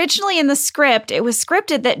 So originally in the script, it was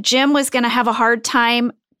scripted that Jim was going to have a hard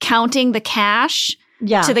time counting the cash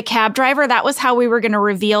to the cab driver. That was how we were going to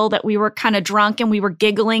reveal that we were kind of drunk and we were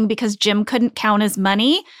giggling because Jim couldn't count his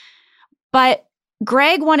money. But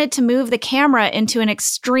Greg wanted to move the camera into an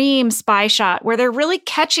extreme spy shot where they're really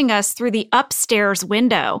catching us through the upstairs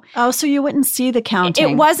window. Oh, so you wouldn't see the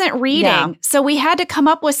counting. It wasn't reading. Yeah. So we had to come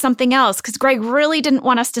up with something else because Greg really didn't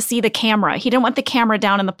want us to see the camera. He didn't want the camera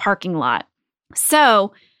down in the parking lot.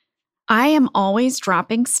 So I am always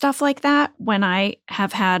dropping stuff like that when I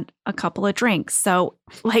have had a couple of drinks. So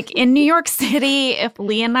like in New York City, if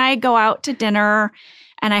Lee and I go out to dinner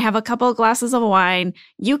and I have a couple of glasses of wine,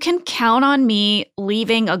 you can count on me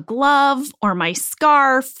leaving a glove or my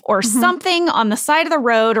scarf or something on the side of the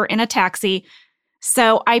road or in a taxi.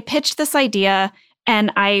 So I pitched this idea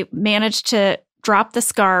and I managed to drop the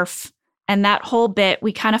scarf, and that whole bit,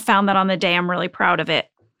 we kind of found that on the day. I'm really proud of it.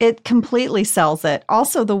 It completely sells it.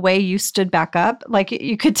 Also, the way you stood back up, like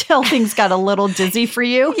you could tell things got a little dizzy for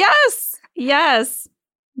you. Yes.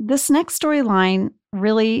 This next storyline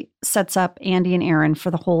really sets up Andy and Erin for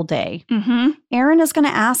the whole day. Mm-hmm. Erin is going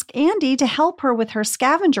to ask Andy to help her with her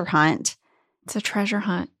scavenger hunt. It's a treasure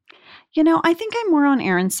hunt. I think I'm more on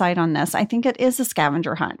Erin's side on this. I think it is a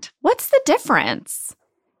scavenger hunt. What's the difference?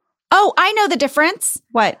 Oh, I know the difference.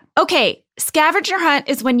 What? Okay, scavenger hunt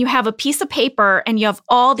is when you have a piece of paper and you have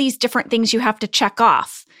all these different things you have to check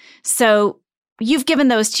off. So you've given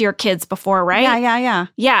those to your kids before, right? Yeah.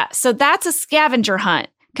 Yeah, so that's a scavenger hunt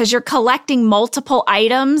because you're collecting multiple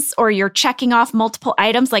items or you're checking off multiple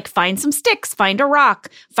items, like find some sticks, find a rock,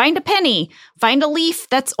 find a penny, find a leaf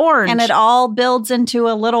that's orange. And it all builds into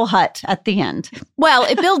a little hut at the end. Well,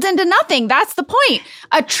 it builds into nothing. That's the point.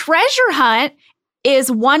 A treasure hunt is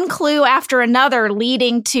one clue after another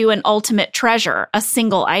leading to an ultimate treasure, a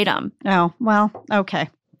single item. Oh, well, okay.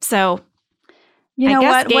 So, you know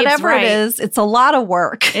what? Gabe's Whatever right. it is, it's a lot of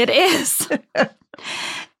work. It is.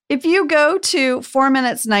 If you go to 4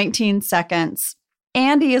 minutes, 19 seconds,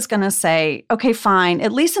 Andy is going to say, okay, fine,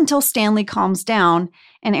 at least until Stanley calms down.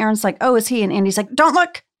 And Erin's like, oh, is he? And Andy's like, don't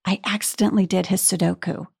look. I accidentally did his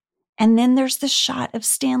Sudoku. And then there's the shot of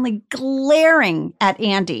Stanley glaring at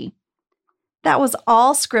Andy. That was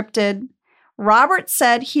all scripted. Robert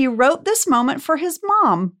said he wrote this moment for his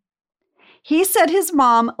mom. He said his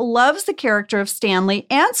mom loves the character of Stanley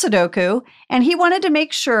and Sudoku, and he wanted to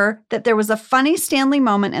make sure that there was a funny Stanley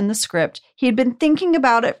moment in the script. He had been thinking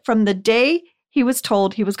about it from the day he was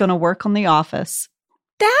told he was going to work on The Office.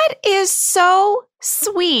 That is so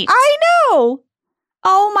sweet. I know.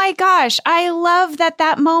 Oh my gosh. I love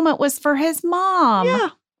that moment was for his mom. Yeah.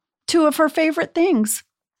 Two of her favorite things,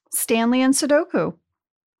 Stanley and Sudoku.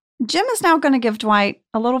 Jim is now going to give Dwight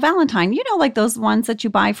a little Valentine. You know, like those ones that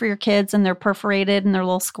you buy for your kids and they're perforated and they're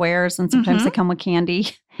little squares and sometimes they come with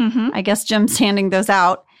candy. I guess Jim's handing those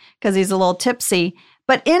out because he's a little tipsy.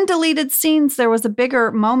 But in deleted scenes, there was a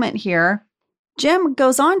bigger moment here. Jim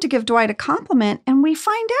goes on to give Dwight a compliment and we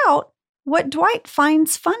find out what Dwight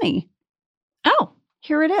finds funny. Oh,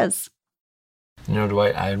 here it is. You know,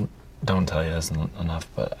 Dwight, I don't tell you this enough,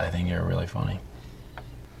 but I think you're really funny.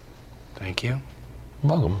 Thank you.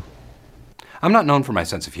 Welcome. I'm not known for my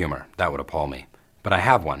sense of humor. That would appall me. But I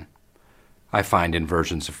have one. I find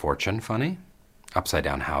inversions of fortune funny,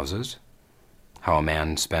 upside-down houses, how a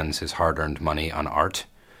man spends his hard-earned money on art,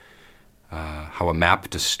 how a map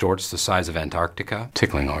distorts the size of Antarctica.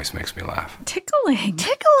 Tickling always makes me laugh. Tickling.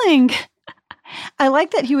 Tickling. I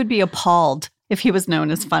like that he would be appalled if he was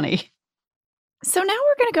known as funny. So now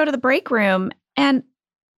we're going to go to the break room. And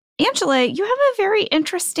Angela, you have a very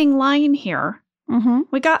interesting line here.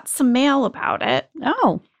 We got some mail about it.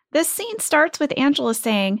 Oh. This scene starts with Angela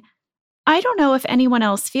saying, I don't know if anyone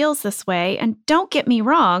else feels this way, and don't get me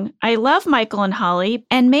wrong, I love Michael and Holly,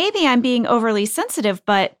 and maybe I'm being overly sensitive,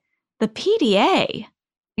 but the PDA.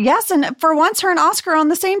 Yes, and for once her and Oscar are on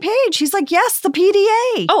the same page. He's like, yes, the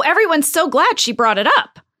PDA. Oh, everyone's so glad she brought it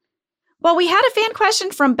up. Well, we had a fan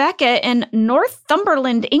question from Becca in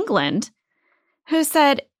Northumberland, England, who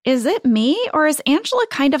said, is it me or is Angela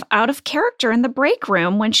kind of out of character in the break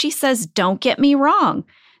room when she says, don't get me wrong?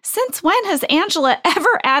 Since when has Angela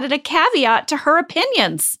ever added a caveat to her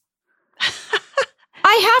opinions?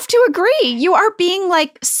 I have to agree. You are being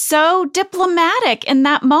like so diplomatic in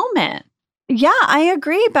that moment. Yeah, I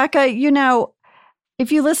agree, Becca. You know,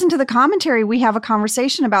 if you listen to the commentary, we have a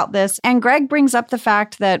conversation about this. And Greg brings up the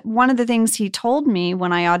fact that one of the things he told me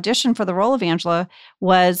when I auditioned for the role of Angela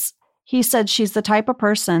was he said she's the type of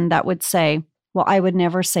person that would say, well, I would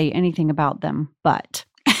never say anything about them, but...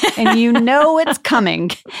 and you know it's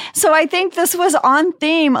coming. So I think this was on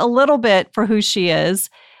theme a little bit for who she is.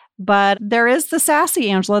 But there is the sassy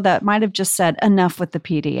Angela that might have just said enough with the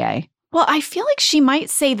PDA. Well, I feel like she might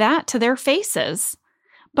say that to their faces.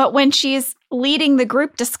 But when she's leading the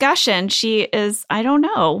group discussion, she is, I don't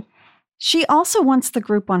know. She also wants the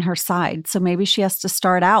group on her side. So maybe she has to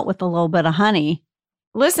start out with a little bit of honey.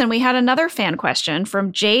 Listen, we had another fan question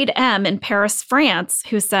from Jade M. in Paris, France,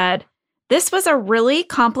 who said, this was a really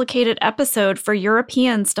complicated episode for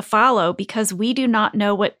Europeans to follow because we do not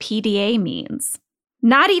know what PDA means.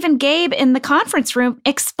 Not even Gabe in the conference room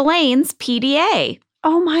explains PDA.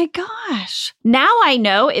 Oh my gosh. Now I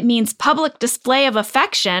know it means public display of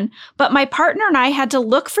affection, but my partner and I had to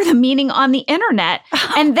look for the meaning on the internet,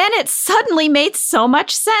 and then it suddenly made so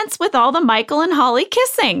much sense with all the Michael and Holly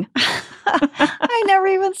kissing. I never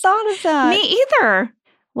even thought of that. Me either.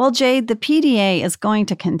 Well, Jade, the PDA is going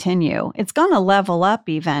to continue. It's going to level up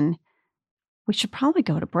even. We should probably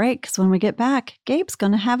go to break because when we get back, Gabe's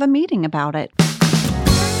going to have a meeting about it.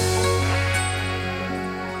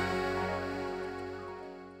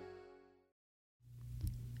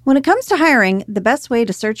 When it comes to hiring, the best way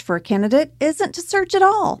to search for a candidate isn't to search at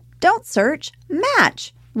all. Don't search,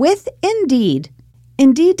 match with Indeed.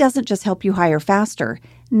 Indeed doesn't just help you hire faster.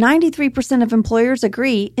 93% of employers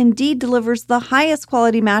agree Indeed delivers the highest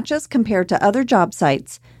quality matches compared to other job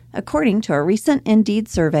sites, according to a recent Indeed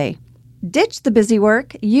survey. Ditch the busy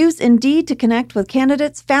work. Use Indeed to connect with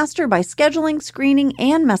candidates faster by scheduling, screening,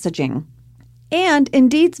 and messaging. And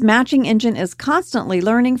Indeed's matching engine is constantly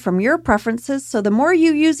learning from your preferences, so the more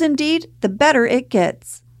you use Indeed, the better it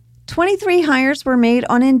gets. 23 hires were made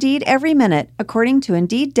on Indeed every minute, according to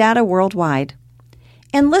Indeed data worldwide.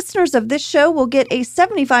 And listeners of this show will get a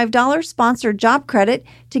 $75 sponsored job credit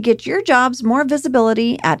to get your jobs more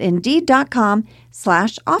visibility at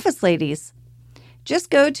Indeed.com/OfficeLadies. Just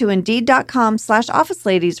go to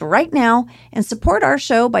Indeed.com/OfficeLadies right now and support our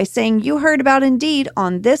show by saying you heard about Indeed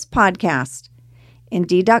on this podcast.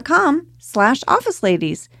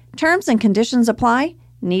 Indeed.com/OfficeLadies. Terms and conditions apply.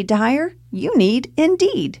 Need to hire? You need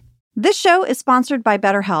Indeed. This show is sponsored by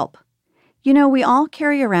BetterHelp. You know, we all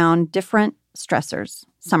carry around different stressors.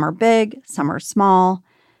 Some are big, some are small.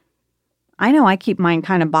 I know I keep mine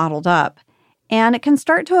kind of bottled up, and it can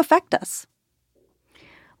start to affect us.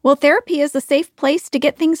 Well, therapy is a safe place to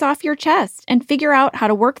get things off your chest and figure out how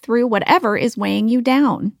to work through whatever is weighing you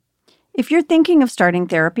down. If you're thinking of starting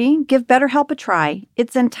therapy, give BetterHelp a try.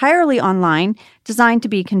 It's entirely online, designed to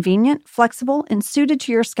be convenient, flexible, and suited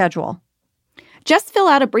to your schedule. Just fill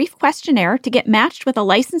out a brief questionnaire to get matched with a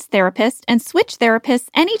licensed therapist and switch therapists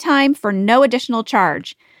anytime for no additional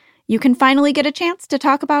charge. You can finally get a chance to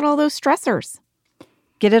talk about all those stressors.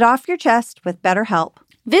 Get it off your chest with BetterHelp.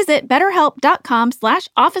 Visit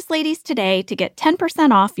betterhelp.com/officeladies today to get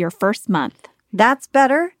 10% off your first month. That's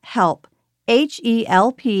BetterHelp,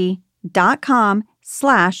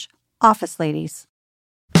 HELP.com/officeladies.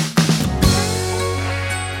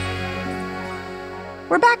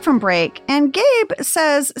 We're back from break, and Gabe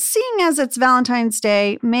says, seeing as it's Valentine's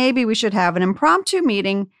Day, maybe we should have an impromptu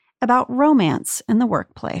meeting about romance in the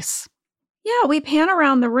workplace. Yeah, we pan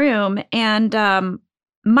around the room, and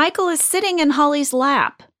Michael is sitting in Holly's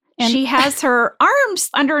lap. And she has her arms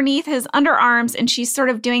underneath his underarms, and she's sort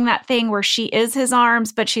of doing that thing where she is his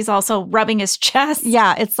arms, but she's also rubbing his chest.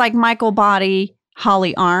 Yeah, it's like Michael body,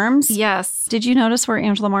 Holly arms. Yes. Did you notice where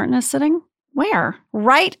Angela Martin is sitting? Where?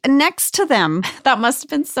 Right next to them. That must have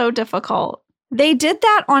been so difficult. They did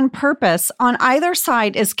that on purpose. On either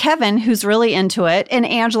side is Kevin, who's really into it, and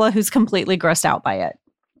Angela, who's completely grossed out by it.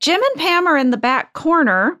 Jim and Pam are in the back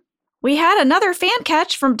corner. We had another fan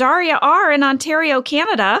catch from Daria R. in Ontario,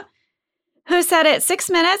 Canada, who said at 6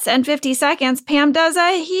 minutes and 50 seconds, Pam does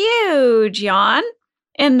a huge yawn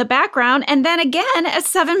in the background, and then again at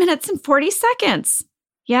 7 minutes and 40 seconds.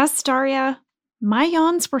 Yes, Daria, my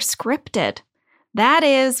yawns were scripted. That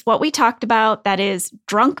is what we talked about. That is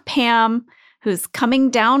drunk Pam, who's coming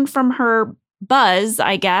down from her buzz,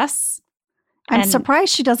 I guess. I'm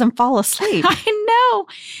surprised she doesn't fall asleep. I know.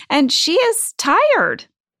 And she is tired.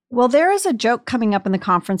 Well, there is a joke coming up in the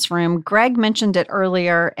conference room. Greg mentioned it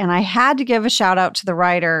earlier, and I had to give a shout out to the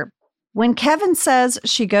writer. When Kevin says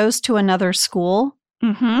she goes to another school,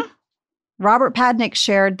 Robert Padnick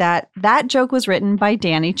shared that joke was written by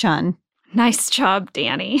Danny Chun. Nice job,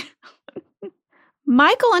 Danny.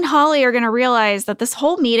 Michael and Holly are going to realize that this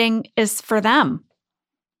whole meeting is for them.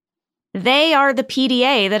 They are the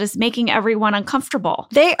PDA that is making everyone uncomfortable.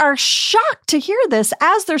 They are shocked to hear this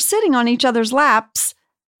as they're sitting on each other's laps,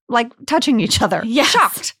 like touching each other. Yes.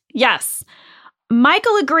 Shocked. Yes.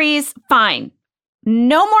 Michael agrees, fine.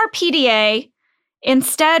 No more PDA.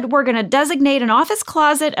 Instead, we're going to designate an office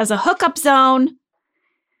closet as a hookup zone.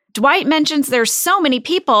 Dwight mentions there's so many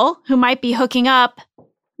people who might be hooking up.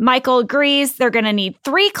 Michael agrees they're going to need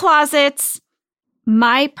 3 closets.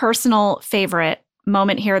 My personal favorite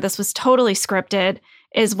moment here, this was totally scripted,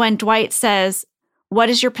 is when Dwight says, "What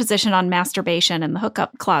is your position on masturbation in the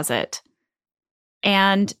hookup closet?"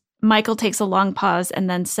 And Michael takes a long pause and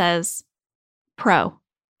then says, "Pro."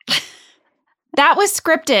 That was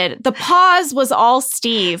scripted. The pause was all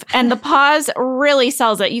Steve, and the pause really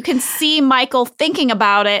sells it. You can see Michael thinking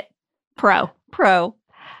about it. Pro.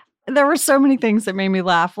 There were so many things that made me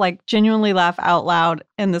laugh, like genuinely laugh out loud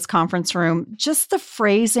in this conference room. Just the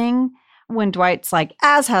phrasing when Dwight's like,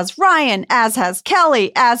 as has Ryan, as has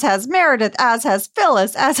Kelly, as has Meredith, as has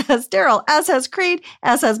Phyllis, as has Daryl, as has Creed,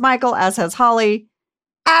 as has Michael, as has Holly,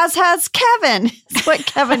 as has Kevin. Is what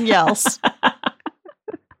Kevin yells.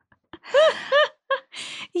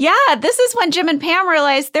 Yeah, this is when Jim and Pam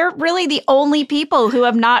realize they're really the only people who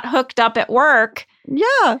have not hooked up at work.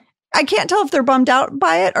 Yeah. I can't tell if they're bummed out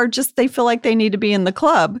by it or just they feel like they need to be in the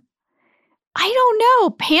club. I don't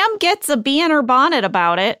know. Pam gets a bee in her bonnet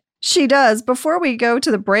about it. She does. Before we go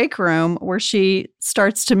to the break room where she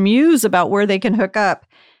starts to muse about where they can hook up,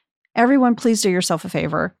 everyone, please do yourself a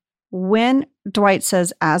favor. When Dwight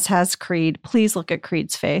says, as has Creed, please look at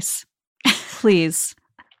Creed's face. Please.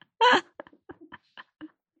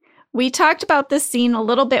 We talked about this scene a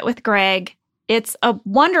little bit with Greg. It's a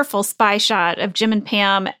wonderful spy shot of Jim and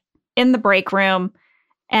Pam in the break room,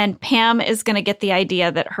 and Pam is going to get the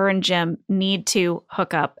idea that her and Jim need to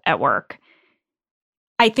hook up at work.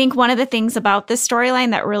 I think one of the things about this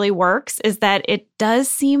storyline that really works is that it does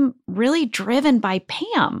seem really driven by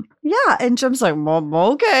Pam. Yeah, and Jim's like,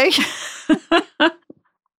 well, okay.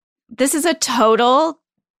 This is a total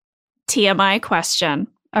TMI question.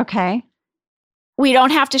 Okay. We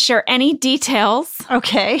don't have to share any details.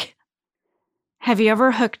 Okay. Have you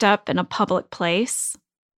ever hooked up in a public place?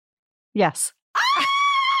 Yes.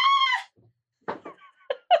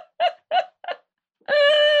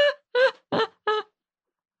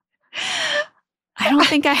 I don't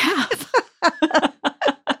think I have.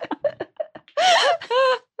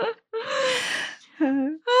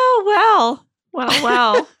 Oh,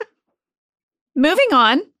 well. Moving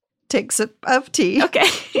on. Take a sip of tea. Okay.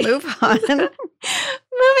 Move on.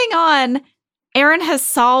 Moving on. Erin has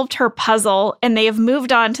solved her puzzle, and they have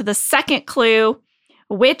moved on to the second clue,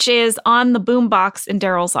 which is on the boombox in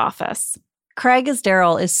Daryl's office. Craig as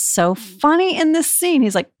Daryl is so funny in this scene.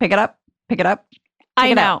 He's like, pick it up, pick it up.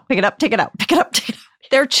 I know. Pick it up, take it out, pick it up, take it up.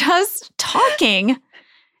 They're just talking,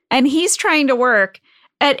 and he's trying to work.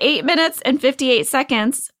 At 8 minutes and 58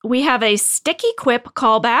 seconds, we have a sticky quip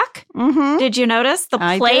callback. Mm-hmm. Did you notice? The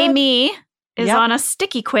I play did. me is Yep. on a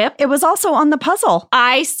sticky quip. It was also on the puzzle.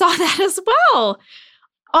 I saw that as well.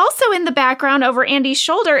 Also in the background over Andy's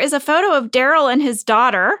shoulder is a photo of Daryl and his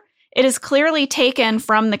daughter. It is clearly taken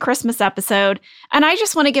from the Christmas episode. And I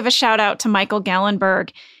just want to give a shout out to Michael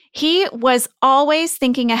Gallenberg. He was always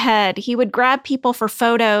thinking ahead. He would grab people for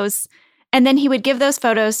photos, and then he would give those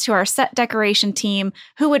photos to our set decoration team,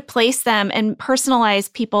 who would place them and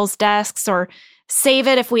personalize people's desks or save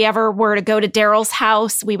it. If we ever were to go to Daryl's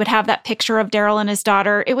house, we would have that picture of Daryl and his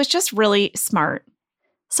daughter. It was just really smart.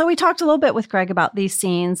 So we talked a little bit with Greg about these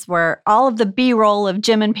scenes where all of the B-roll of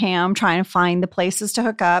Jim and Pam trying to find the places to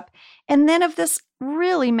hook up, and then of this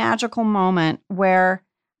really magical moment where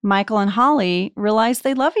Michael and Holly realize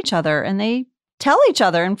they love each other and they tell each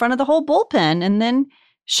other in front of the whole bullpen and then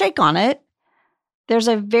shake on it. There's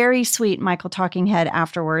a very sweet Michael talking head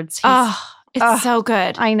afterwards. It's so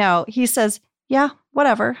good. I know. He says, yeah,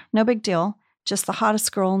 whatever. No big deal. Just the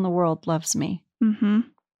hottest girl in the world loves me. Mm-hmm.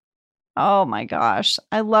 Oh my gosh.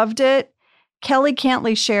 I loved it. Kelly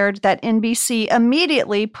Cantley shared that NBC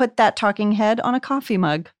immediately put that talking head on a coffee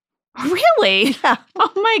mug. Really? Yeah.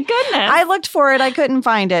 Oh my goodness. I looked for it. I couldn't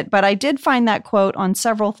find it, but I did find that quote on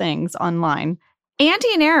several things online.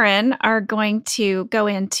 Andy and Aaron are going to go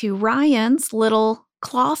into Ryan's little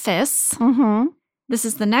clawfish. Mm-hmm. This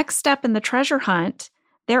is the next step in the treasure hunt.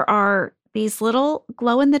 There are these little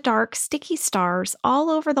glow-in-the-dark sticky stars all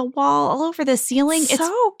over the wall, all over the ceiling.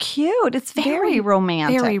 So cute. It's very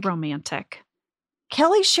romantic. Very romantic.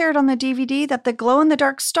 Kelly shared on the DVD that the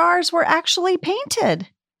glow-in-the-dark stars were actually painted.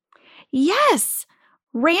 Yes.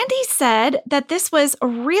 Randy said that this was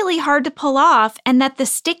really hard to pull off and that the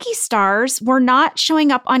sticky stars were not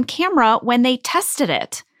showing up on camera when they tested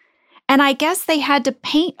it. And I guess they had to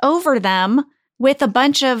paint over them with a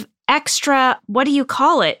bunch of extra, what do you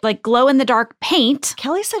call it? Like glow-in-the-dark paint.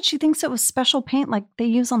 Kelly said she thinks it was special paint like they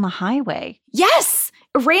use on the highway. Yes.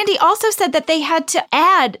 Randy also said that they had to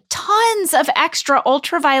add tons of extra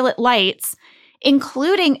ultraviolet lights,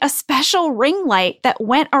 including a special ring light that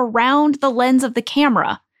went around the lens of the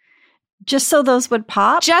camera. Just so those would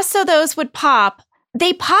pop? Just so those would pop.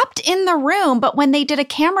 They popped in the room, but when they did a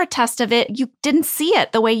camera test of it, you didn't see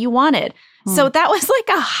it the way you wanted. So that was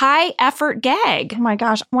like a high effort gag. Oh my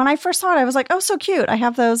gosh. When I first saw it, I was like, oh, so cute. I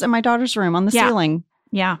have those in my daughter's room on the ceiling.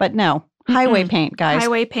 Yeah. But no, highway paint, guys.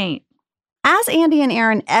 Highway paint. As Andy and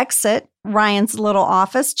Aaron exit Ryan's little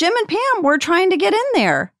office, Jim and Pam were trying to get in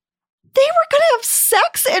there. They were going to have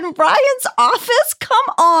sex in Ryan's office?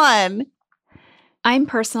 Come on. I'm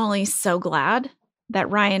personally so glad that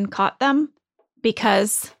Ryan caught them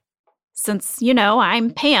because since, I'm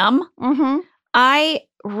Pam, I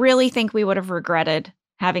really think we would have regretted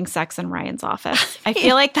having sex in Ryan's office. I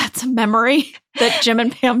feel like that's a memory that Jim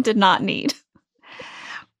and Pam did not need.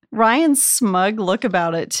 Ryan's smug look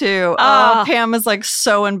about it, too. Pam is like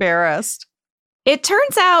so embarrassed. It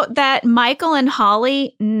turns out that Michael and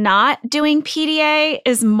Holly not doing PDA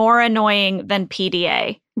is more annoying than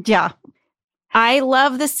PDA. Yeah. I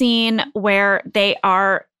love the scene where they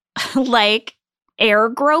are like air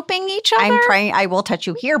groping each other. I'm trying, I will touch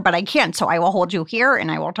you here, but I can't. So I will hold you here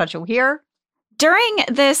and I will touch you here. During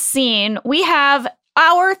this scene, we have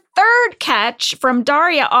our third catch from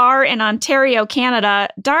Daria R. in Ontario, Canada.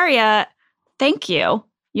 Daria, thank you.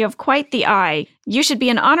 You have quite the eye. You should be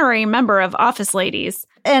an honorary member of Office Ladies.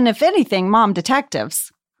 And if anything, mom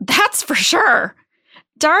detectives. That's for sure.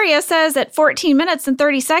 Daria says at 14 minutes and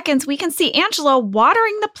 30 seconds, we can see Angela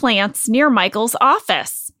watering the plants near Michael's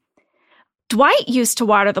office. Dwight used to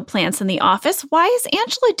water the plants in the office. Why is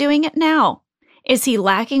Angela doing it now? Is he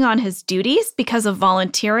lacking on his duties because of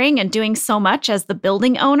volunteering and doing so much as the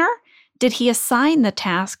building owner? Did he assign the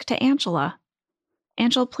task to Angela?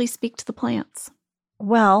 Angela, please speak to the plants.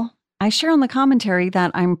 Well, I share on the commentary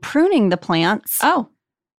that I'm pruning the plants. Oh.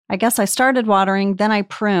 I guess I started watering, then I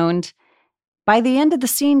pruned. By the end of the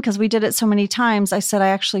scene, because we did it so many times, I said I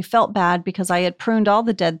actually felt bad because I had pruned all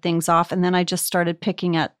the dead things off, and then I just started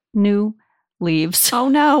picking at new leaves. Oh,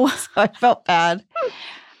 no. So I felt bad.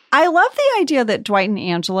 I love the idea that Dwight and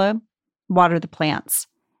Angela water the plants.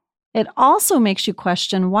 It also makes you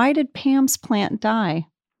question, why did Pam's plant die?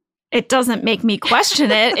 It doesn't make me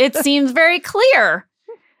question it. It seems very clear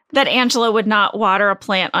that Angela would not water a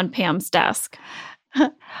plant on Pam's desk.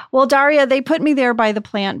 Well, Daria, they put me there by the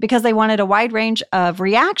plant because they wanted a wide range of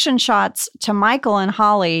reaction shots to Michael and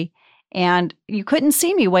Holly, and you couldn't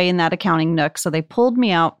see me way in that accounting nook, so they pulled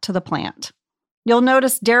me out to the plant. You'll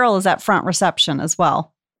notice Daryl is at front reception as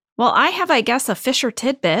well. Well, I have, I guess, a Fisher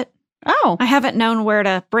tidbit. Oh. I haven't known where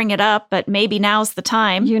to bring it up, but maybe now's the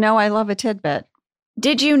time. You know I love a tidbit.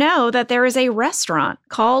 Did you know that there is a restaurant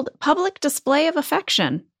called Public Display of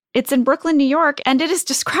Affection? It's in Brooklyn, New York, and it is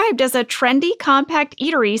described as a trendy, compact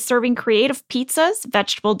eatery serving creative pizzas,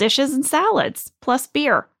 vegetable dishes, and salads, plus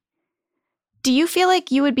beer. Do you feel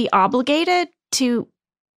like you would be obligated to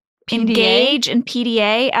engage in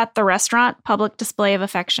PDA at the restaurant, public display of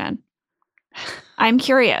affection? I'm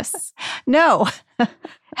curious. No.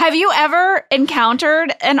 Have you ever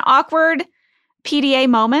encountered an awkward PDA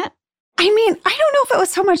moment? I mean, I don't know if it was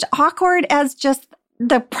so much awkward as just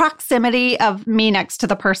the proximity of me next to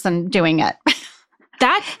the person doing it.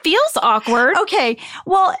 That feels awkward. Okay.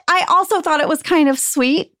 Well, I also thought it was kind of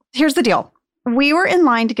sweet. Here's the deal. We were in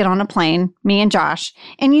line to get on a plane, me and Josh.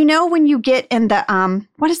 And you know when you get in the,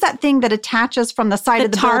 what is that thing that attaches from the side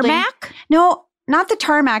of the building? Tarmac? No, not the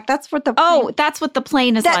tarmac. That's what the Oh, that's what the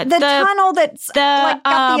plane is like. the tunnel that's like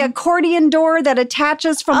got the accordion door that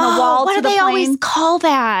attaches from the wall to the plane. What do they always call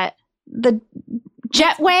that? The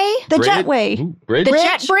jetway? The jetway. Bridge? The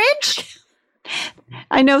jet bridge?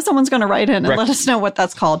 I know someone's going to write in and let us know what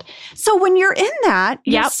that's called. So when you're in that,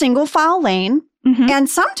 you're single file lane. Mm-hmm. And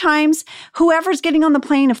sometimes whoever's getting on the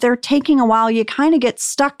plane, if they're taking a while, you kind of get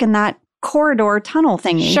stuck in that corridor tunnel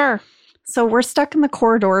thingy. Sure. So we're stuck in the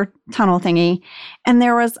corridor tunnel thingy. And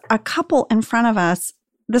there was a couple in front of us.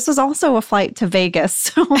 This was also a flight to Vegas.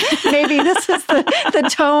 So maybe this is the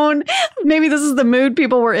tone. Maybe this is the mood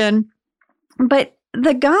people were in. But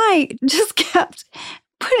the guy just kept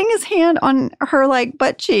putting his hand on her like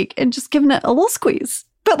butt cheek and just giving it a little squeeze.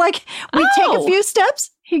 But like we'd take a few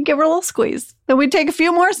steps, he'd give her a little squeeze. Then we'd take a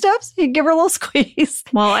few more steps, he'd give her a little squeeze.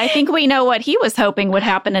 Well, I think we know what he was hoping would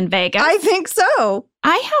happen in Vegas. I think so.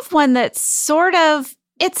 I have one that's sort of,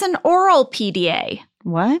 it's an oral PDA.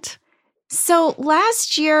 What? So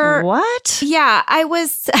last year, What? yeah, I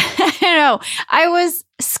was, I was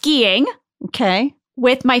skiing Okay.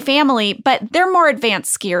 with my family, but they're more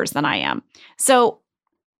advanced skiers than I am. So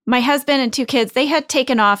my husband and 2 kids, they had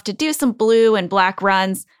taken off to do some blue and black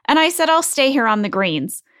runs. And I said, I'll stay here on the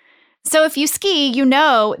greens. So if you ski, you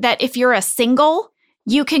know that if you're a single,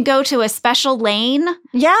 you can go to a special lane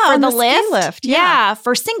Yeah, for the ski lift. Yeah,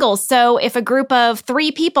 for singles. So if a group of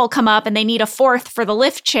 3 people come up and they need a 4th for the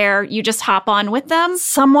lift chair, you just hop on with them.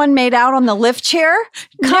 Someone made out on the lift chair?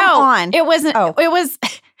 Come on. It wasn't. Oh. It was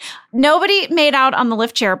nobody made out on the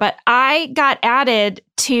lift chair, but I got added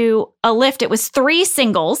to a lift. It was 3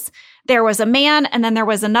 singles. There was a man, and then there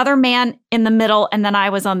was another man in the middle, and then I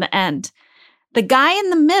was on the end. The guy in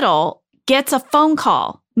the middle gets a phone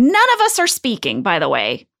call. None of us are speaking, by the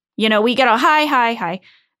way. You know, we get a hi.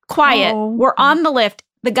 Quiet. Oh. We're on the lift.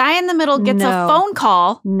 The guy in the middle gets a No. phone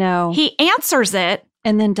call. No. He answers it.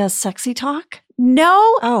 And then does sexy talk?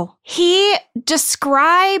 No, Oh. he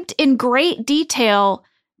described in great detail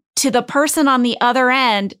to the person on the other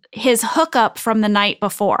end his hookup from the night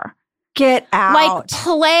before. Get out. Like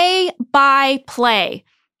play by play.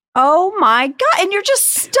 Oh my God. And you're just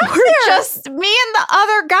stuck We're there. just me and the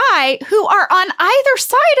other guy who are on either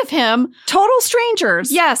side of him. Total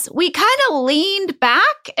strangers. Yes, we kind of leaned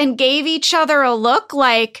back and gave each other a look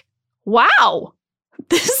like, wow,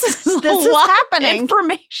 this is a This is lot of happening.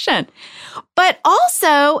 information. But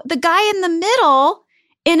also the guy in the middle,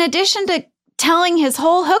 in addition to telling his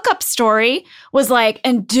whole hookup story, was like,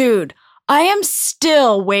 and dude, I am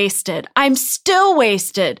still wasted. I'm still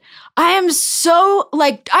wasted. I am so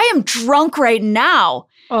I am drunk right now.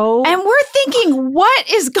 Oh. And we're thinking, what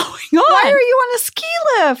is going on? why are you on a ski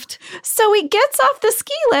lift? So he gets off the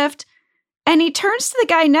ski lift and he turns to the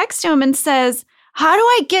guy next to him and says, how do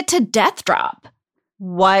I get to Death Drop?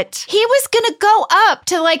 What? He was going to go up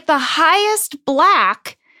to like the highest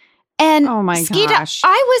black and Oh my ski gosh.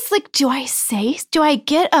 I was like, do I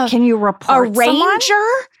get a Can you report ranger? someone?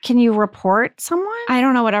 Can you report someone? I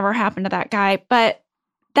don't know whatever happened to that guy, but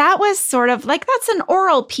that was sort of like, that's an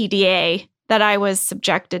oral PDA that I was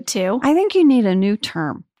subjected to. I think you need a new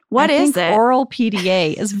term. What I is think it? Oral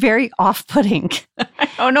PDA is very off-putting. I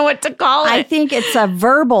don't know what to call I it. think it's a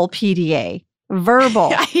verbal PDA.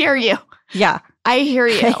 Verbal. I hear you. Yeah. I hear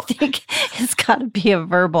you. I think it's got to be a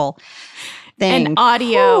verbal thing. An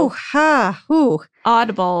audio, Ooh, ha, ooh.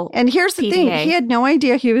 audible. And here's the thing. PDA. He had no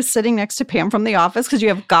idea he was sitting next to Pam from the office because you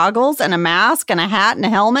have goggles and a mask and a hat and a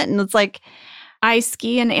helmet. And it's like, I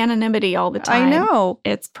ski in anonymity all the time. I know.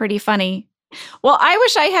 It's pretty funny. Well, I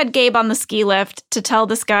wish I had Gabe on the ski lift to tell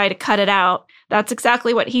this guy to cut it out. That's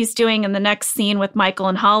exactly what he's doing in the next scene with Michael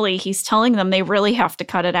and Holly. He's telling them they really have to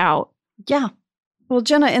cut it out. Yeah. Well,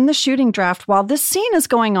 Jenna, in the shooting draft, while this scene is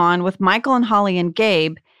going on with Michael and Holly and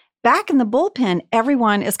Gabe, back in the bullpen,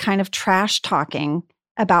 everyone is kind of trash talking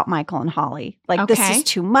about Michael and Holly. Like, this Okay. is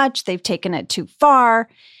too much. They've taken it too far.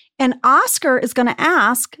 And Oscar is going to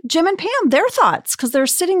ask Jim and Pam their thoughts because they're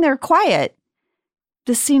sitting there quiet.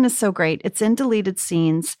 This scene is so great. It's in deleted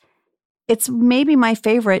scenes. It's maybe my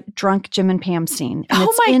favorite drunk Jim and Pam scene. And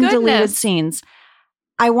it's in deleted scenes.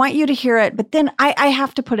 I want you to hear it, but then I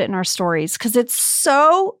have to put it in our stories because it's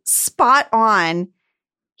so spot on.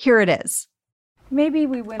 Here it is. Maybe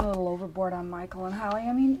we went a little overboard on Michael and Holly.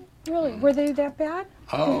 I mean, really, were they that bad?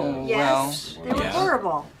 Oh, Yes, well. they were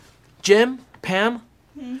horrible. Jim, Pam,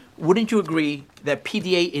 wouldn't you agree that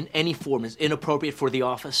PDA in any form is inappropriate for the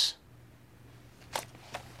office?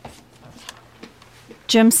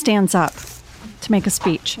 Jim stands up to make a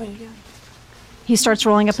speech. He starts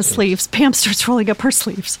rolling up his sleeves. Pam starts rolling up her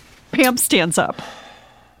sleeves. Pam stands up.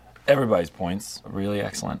 Everybody's points are really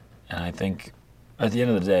excellent. And I think at the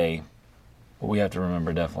end of the day, what we have to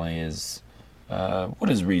remember definitely is what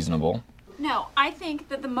is reasonable. No, I think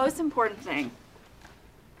that the most important thing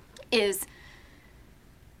is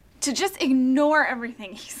to just ignore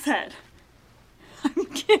everything he said. I'm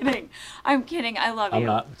kidding. I love you. I'm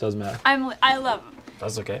not. It doesn't matter. I love him.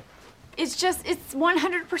 That's okay. It's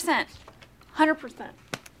 100%. 100%.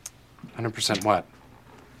 100% what?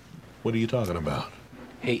 What are you talking about?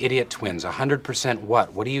 Hey, idiot twins, 100%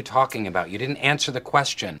 what? What are you talking about? You didn't answer the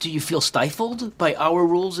question. Do you feel stifled by our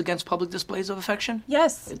rules against public displays of affection?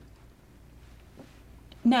 Yes.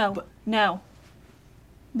 No. No.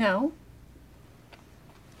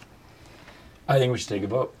 I think we should take a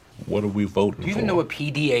vote. What are we voting for? Do you even know what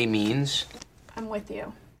PDA means? I'm with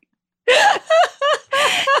you.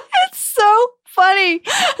 It's so funny.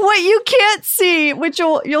 What you can't see, which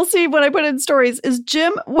you'll see when I put it in stories, is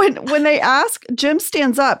Jim, when they ask, Jim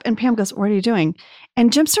stands up and Pam goes, "What are you doing?"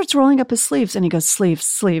 And Jim starts rolling up his sleeves and he goes,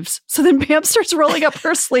 "Sleeves." So then Pam starts rolling up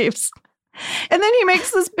her sleeves. And then he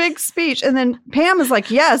makes this big speech and then Pam is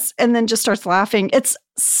like, "Yes," and then just starts laughing. It's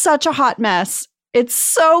such a hot mess. It's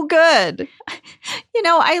so good. You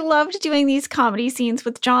know, I loved doing these comedy scenes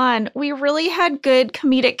with John. We really had good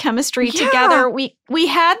comedic chemistry together. We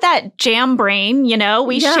had that jam brain, you know,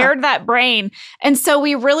 we shared that brain. And so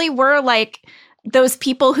we really were like those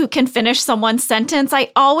people who can finish someone's sentence.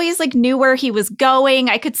 I always knew where he was going.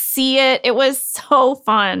 I could see it. It was so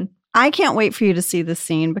fun. I can't wait for you to see this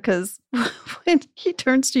scene because when he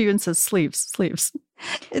turns to you and says, sleeves,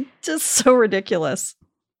 it's just so ridiculous.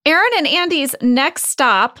 Aaron and Andy's next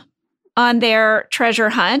stop on their treasure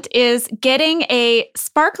hunt is getting a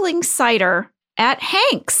sparkling cider at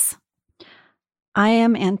Hank's. I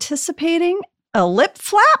am anticipating a lip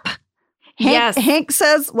flap. Yes. Hank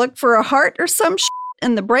says, look for a heart or some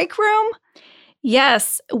in the break room.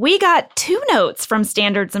 Yes. We got 2 notes from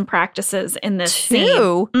Standards and Practices in this scene.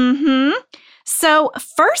 2? Mm-hmm. So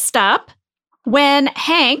first up, when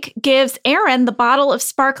Hank gives Aaron the bottle of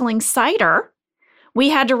sparkling cider, we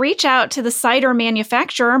had to reach out to the cider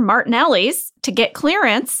manufacturer, Martinelli's, to get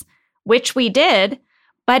clearance, which we did,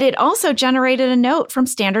 but it also generated a note from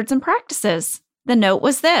Standards and Practices. The note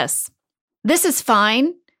was this: "This is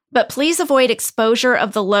fine, but please avoid exposure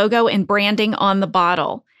of the logo and branding on the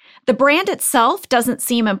bottle. The brand itself doesn't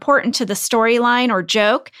seem important to the storyline or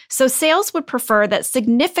joke, so sales would prefer that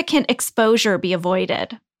significant exposure be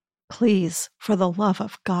avoided." Please, for the love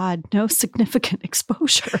of God, no significant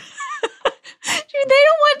exposure. Dude, they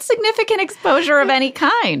don't want significant exposure of any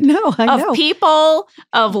kind. No, I know. Of people,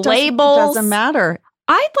 of labels. Doesn't matter.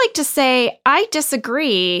 I'd like to say I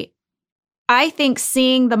disagree. I think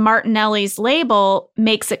seeing the Martinelli's label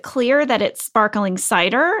makes it clear that it's sparkling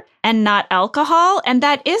cider and not alcohol, and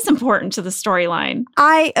that is important to the storyline.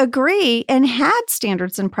 I agree. And had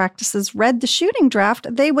Standards and Practices read the shooting draft,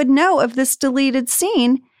 they would know of this deleted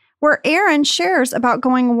scene where Erin shares about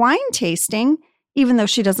going wine tasting, even though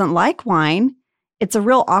she doesn't like wine. It's a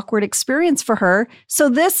real awkward experience for her. So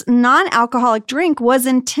this non-alcoholic drink was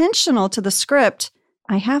intentional to the script.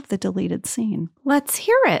 I have the deleted scene. Let's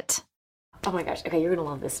hear it. Oh my gosh. Okay, you're going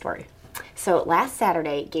to love this story. So last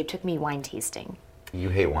Saturday, Gabe took me wine tasting. You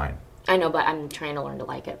hate wine. I know, but I'm trying to learn to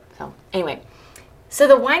like it. So anyway, so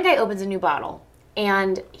the wine guy opens a new bottle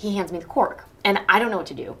and he hands me the cork. And I don't know what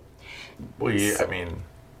to do. Well,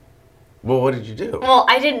 well, what did you do? Well,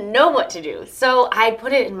 I didn't know what to do. So I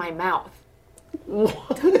put it in my mouth.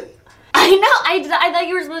 I know. I thought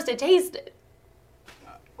you were supposed to taste it.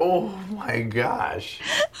 Oh my gosh.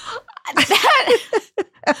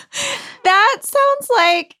 That sounds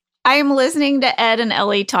like I'm listening to Ed and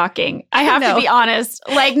Ellie talking. I have to be honest.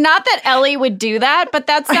 Not that Ellie would do that, but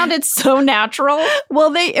that sounded so natural.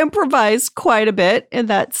 Well, they improvise quite a bit in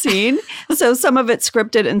that scene. So some of it's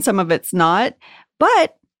scripted and some of it's not.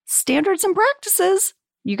 But Standards and Practices,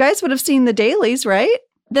 you guys would have seen the dailies, right?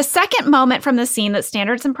 The second moment from the scene that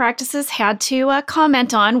Standards and Practices had to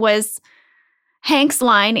comment on was Hank's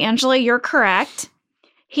line, "Angela, you're correct."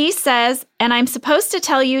 He says, and I'm supposed to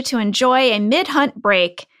tell you to enjoy a mid-hunt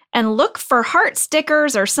break and look for heart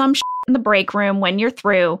stickers or some shit in the break room when you're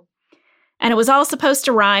through. And it was all supposed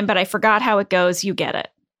to rhyme, but I forgot how it goes. You get it.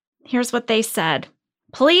 Here's what they said.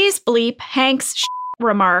 Please bleep Hank's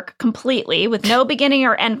remark completely with no beginning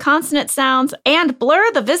or end consonant sounds and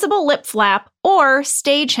blur the visible lip flap or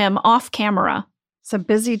stage him off camera. It's a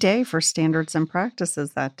busy day for standards and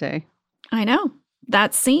practices that day. I know.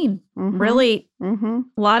 That scene. Really, a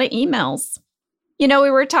lot of emails. You know,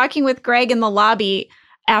 we were talking with Greg in the lobby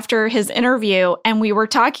after his interview, and we were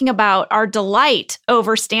talking about our delight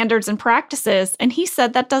over standards and practices, and he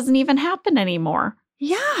said that doesn't even happen anymore.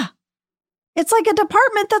 Yeah. It's like a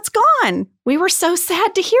department that's gone. We were so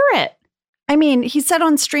sad to hear it. I mean, he said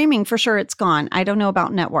on streaming for sure it's gone. I don't know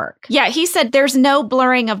about network. Yeah, he said there's no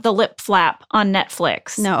blurring of the lip flap on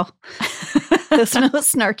Netflix. No. There's no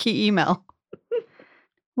snarky email.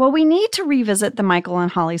 Well, we need to revisit the Michael and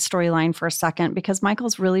Holly storyline for a second because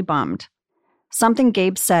Michael's really bummed. Something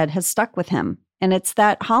Gabe said has stuck with him, and it's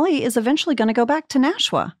that Holly is eventually going to go back to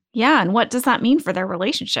Nashua. Yeah, and what does that mean for their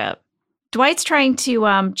relationship? Dwight's trying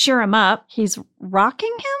to cheer him up. He's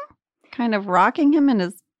rocking him? Kind of rocking him in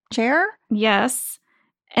his chair? Yes.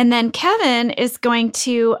 And then Kevin is going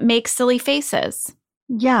to make silly faces.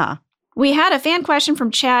 Yeah. We had a fan question from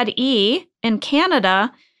Chad E. in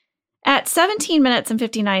Canada. At 17 minutes and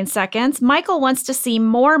 59 seconds, Michael wants to see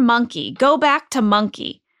more Monkey. Go back to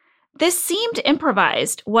Monkey. This seemed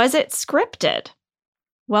improvised. Was it scripted?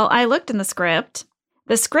 Well, I looked in the script.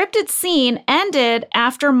 The scripted scene ended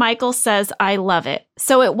after Michael says, I love it.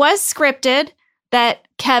 So it was scripted that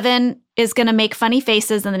Kevin is going to make funny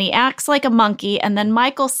faces and then he acts like a monkey. And then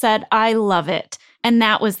Michael said, I love it. And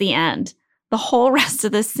that was the end. The whole rest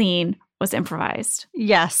of the scene was improvised.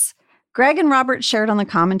 Yes. Greg and Robert shared on the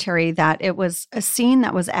commentary that it was a scene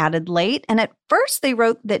that was added late. And at first they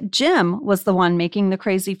wrote that Jim was the one making the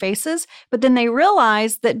crazy faces. But then they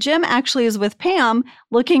realized that Jim actually is with Pam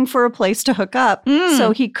looking for a place to hook up.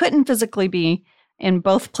 So he couldn't physically be in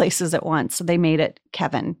both places at once. So they made it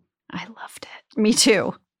Kevin. I loved it. Me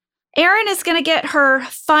too. Erin is going to get her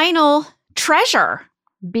final treasure.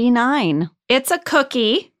 B9. It's a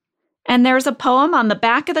cookie. And there's a poem on the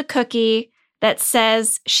back of the cookie that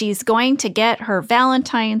says she's going to get her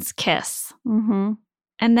Valentine's kiss. Mm-hmm.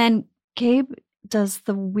 And then Gabe does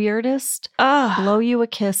the weirdest blow you a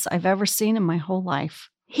kiss I've ever seen in my whole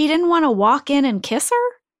life. He didn't want to walk in and kiss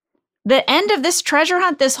her? The end of this treasure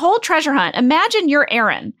hunt, this whole treasure hunt, imagine you're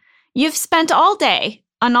Erin. You've spent all day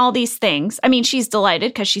on all these things. I mean, she's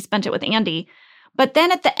delighted because she spent it with Andy. But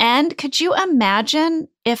then at the end, could you imagine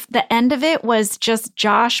if the end of it was just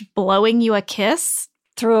Josh blowing you a kiss?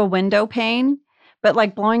 Through a window pane, but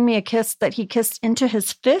like blowing me a kiss that he kissed into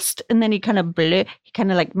his fist and then he kind of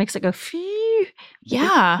like makes it go phew.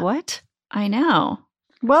 Yeah. What? I know.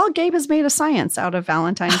 Well, Gabe has made a science out of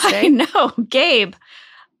Valentine's Day. I know. Gabe.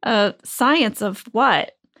 Science of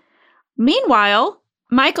what? Meanwhile,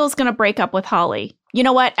 Michael's going to break up with Holly. You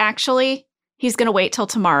know what? Actually, he's going to wait till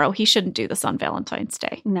tomorrow. He shouldn't do this on Valentine's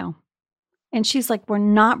Day. No. And she's like, we're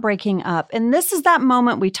not breaking up. And this is that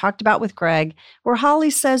moment we talked about with Greg, where Holly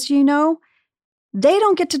says, you know, they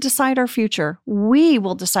don't get to decide our future. We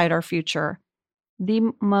will decide our future.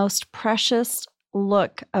 The most precious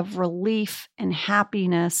look of relief and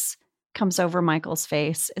happiness comes over Michael's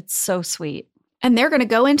face. It's so sweet. And they're going to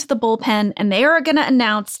go into the bullpen and they are going to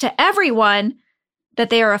announce to everyone that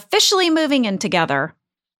they are officially moving in together.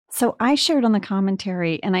 So I shared on the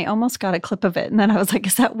commentary and I almost got a clip of it. And then I was like,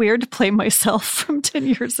 is that weird to play myself from 10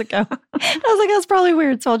 years ago? I was like, that's probably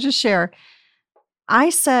weird. So I'll just share. I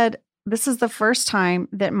said, this is the first time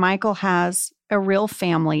that Michael has a real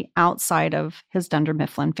family outside of his Dunder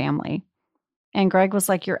Mifflin family. And Greg was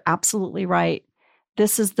like, you're absolutely right.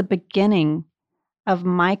 This is the beginning of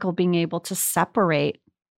Michael being able to separate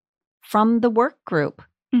from the work group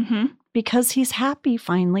because he's happy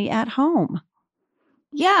finally at home.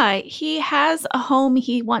 Yeah, he has a home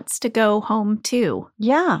he wants to go home to.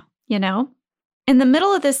 Yeah. You know? In the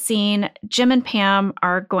middle of this scene, Jim and Pam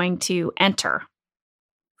are going to enter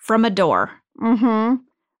from a door. Mm-hmm.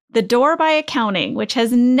 The door by accounting, which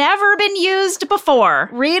has never been used before.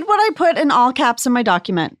 Read what I put in all caps in my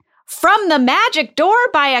document. From the magic door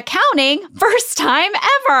by accounting, first time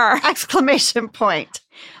ever! Exclamation point.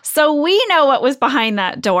 So we know what was behind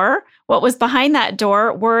that door. What was behind that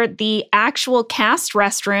door were the actual cast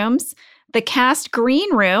restrooms, the cast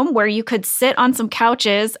green room where you could sit on some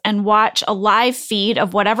couches and watch a live feed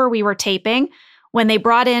of whatever we were taping. When they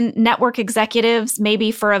brought in network executives,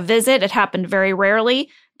 maybe for a visit, it happened very rarely,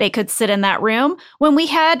 they could sit in that room. When we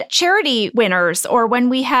had charity winners or when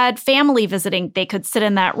we had family visiting, they could sit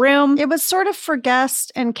in that room. It was sort of for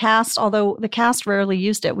guest and cast, although the cast rarely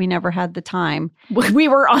used it. We never had the time. We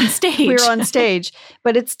were on stage. We were on stage.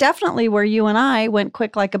 But it's definitely where you and I went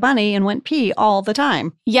quick like a bunny and went pee all the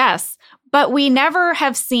time. Yes. But we never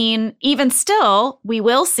have seen, even still, we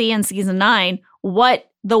will see in season 9, what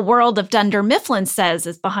the world of Dunder Mifflin says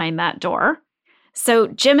is behind that door. So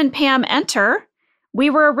Jim and Pam enter. We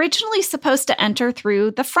were originally supposed to enter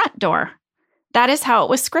through the front door. That is how it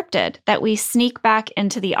was scripted, that we sneak back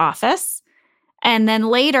into the office. And then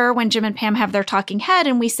later, when Jim and Pam have their talking head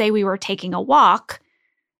and we say we were taking a walk,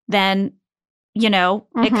 then,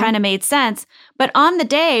 it kind of made sense. But on the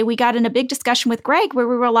day, we got in a big discussion with Greg where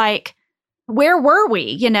we were like, where were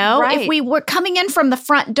we? Right. If we were coming in from the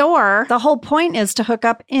front door. The whole point is to hook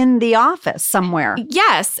up in the office somewhere.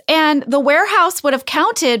 Yes. And the warehouse would have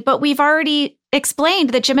counted, but we've already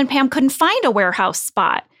explained that Jim and Pam couldn't find a warehouse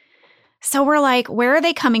spot. So we're like, where are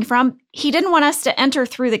they coming from? He didn't want us to enter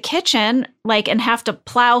through the kitchen, and have to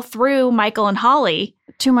plow through Michael and Holly.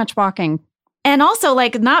 Too much walking. And also,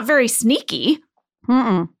 not very sneaky.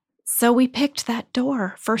 Mm-mm. So we picked that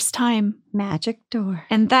door first time. Magic door.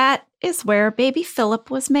 And that is where baby Philip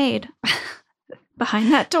was made. Behind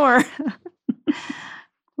that door.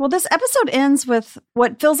 Well, this episode ends with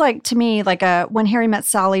what feels like to me like a When Harry Met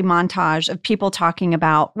Sally montage of people talking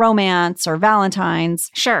about romance or Valentine's.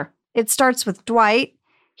 Sure. It starts with Dwight.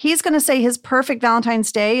 He's going to say his perfect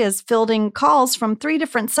Valentine's Day is fielding calls from 3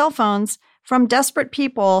 different cell phones from desperate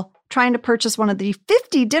people trying to purchase one of the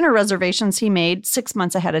 50 dinner reservations he made 6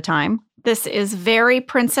 months ahead of time. This is very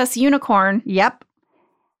Princess Unicorn. Yep.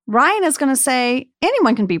 Ryan is going to say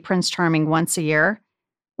anyone can be Prince Charming once a year.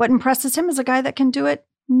 What impresses him is a guy that can do it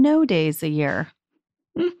no days a year.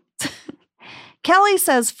 Kelly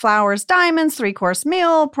says flowers, diamonds, 3-course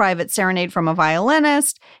meal, private serenade from a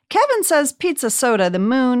violinist. Kevin says pizza, soda, the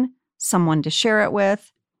moon, someone to share it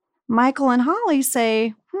with. Michael and Holly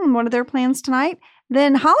say, what are their plans tonight?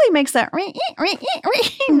 Then Holly makes that ring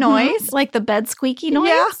noise. Like the bed squeaky noise?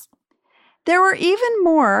 Yeah. There were even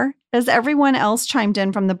more as everyone else chimed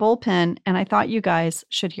in from the bullpen, and I thought you guys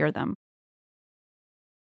should hear them.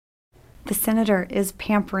 The senator is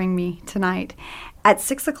pampering me tonight. At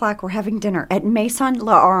 6 o'clock, we're having dinner at Maison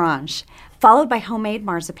L'Orange, followed by homemade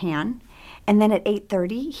marzipan. And then at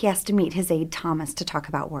 8:30, he has to meet his aide Thomas to talk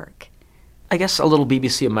about work. I guess a little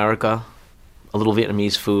BBC America, a little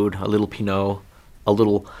Vietnamese food, a little Pinot, a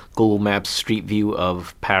little Google Maps street view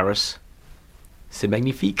of Paris. C'est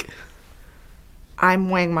magnifique.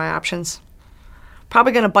 I'm weighing my options.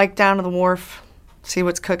 Probably going to bike down to the wharf, see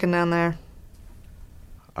what's cooking down there.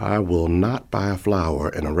 I will not buy a flower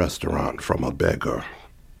in a restaurant from a beggar.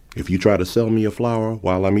 If you try to sell me a flower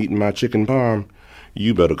while I'm eating my chicken parm,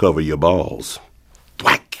 you better cover your balls.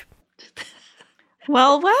 Thwack!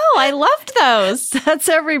 Well, I loved those. That's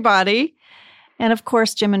everybody. And of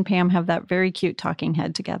course, Jim and Pam have that very cute talking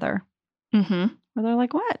head together. Mm-hmm. Where they're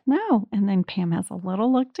like, what? No. And then Pam has a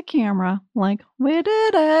little look to camera, like, we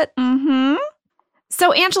did it. Mm-hmm.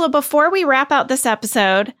 So, Angela, before we wrap out this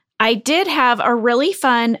episode, I did have a really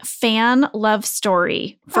fun fan love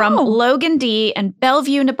story from Logan D. in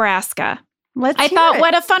Bellevue, Nebraska. I thought,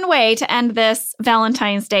 what a fun way to end this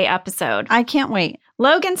Valentine's Day episode. I can't wait.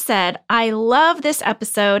 Logan said, I love this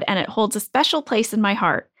episode and it holds a special place in my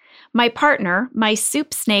heart. My partner, my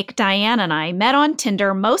soup snake Diane, and I met on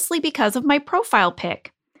Tinder mostly because of my profile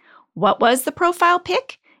pic. What was the profile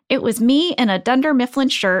pic? It was me in a Dunder Mifflin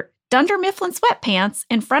shirt, Dunder Mifflin sweatpants,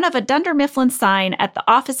 in front of a Dunder Mifflin sign at the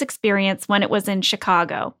Office Experience when it was in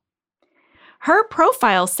Chicago. Her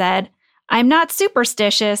profile said, I'm not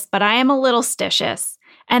superstitious, but I am a little stitious,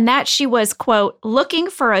 and that she was, quote, looking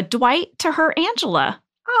for a Dwight to her Angela.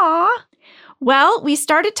 Aw. Well, we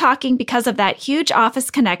started talking because of that huge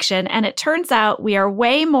Office connection, and it turns out we are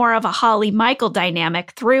way more of a Holly-Michael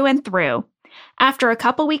dynamic through and through. After a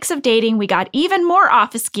couple weeks of dating, we got even more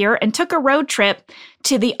Office gear and took a road trip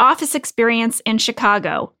to the Office Experience in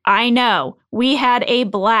Chicago. I know, we had a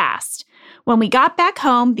blast. When we got back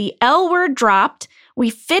home, the L word dropped.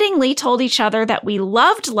 We fittingly told each other that we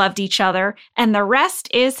loved each other, and the rest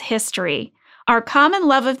is history. Our common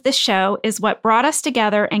love of the show is what brought us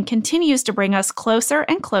together and continues to bring us closer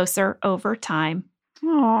and closer over time.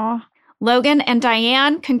 Aww. Logan and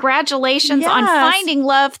Diane, congratulations on finding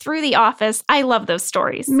love through the Office. I love those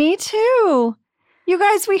stories. Me too. You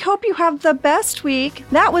guys, we hope you have the best week.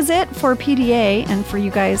 That was it for PDA and for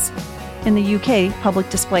you guys in the UK, Public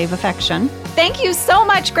Display of Affection. Thank you so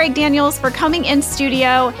much, Greg Daniels, for coming in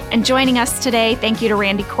studio and joining us today. Thank you to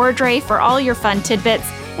Randy Cordray for all your fun tidbits.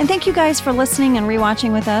 And thank you guys for listening and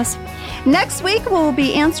rewatching with us. Next week, we'll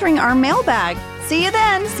be answering our mailbag. See you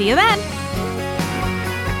then. See you then.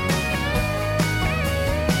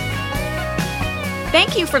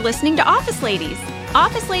 Thank you for listening to Office Ladies.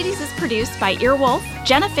 Office Ladies is produced by Earwolf,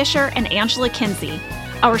 Jenna Fisher, and Angela Kinsey.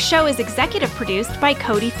 Our show is executive produced by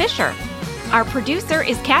Cody Fisher. Our producer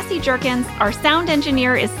is Cassie Jerkins, our sound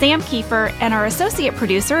engineer is Sam Kiefer, and our associate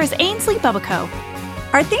producer is Ainsley Bubico.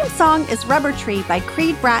 Our theme song is Rubber Tree by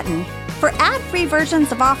Creed Bratton. For ad-free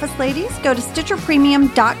versions of Office Ladies, go to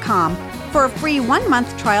StitcherPremium.com. For a free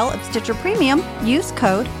 1-month trial of Stitcher Premium, use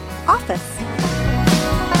code OFFICE.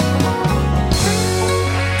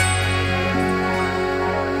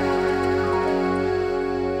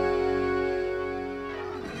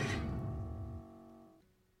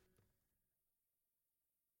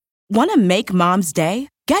 Want to make Mom's day?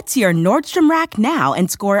 Get to your Nordstrom Rack now and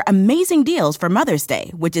score amazing deals for Mother's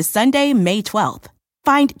Day, which is Sunday, May 12th.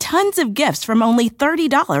 Find tons of gifts from only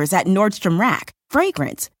 $30 at Nordstrom Rack.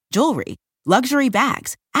 Fragrance, jewelry, luxury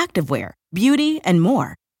bags, activewear, beauty, and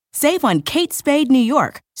more. Save on Kate Spade New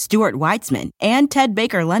York, Stuart Weitzman, and Ted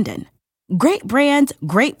Baker London. Great brands,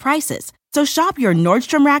 great prices. So shop your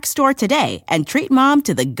Nordstrom Rack store today and treat Mom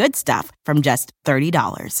to the good stuff from just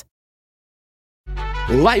 $30.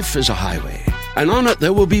 Life is a highway, and on it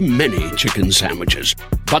there will be many chicken sandwiches.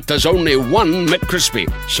 But there's only one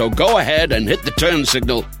McCrispy. So go ahead and hit the turn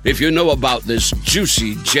signal if you know about this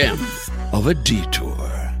juicy gem of a detour.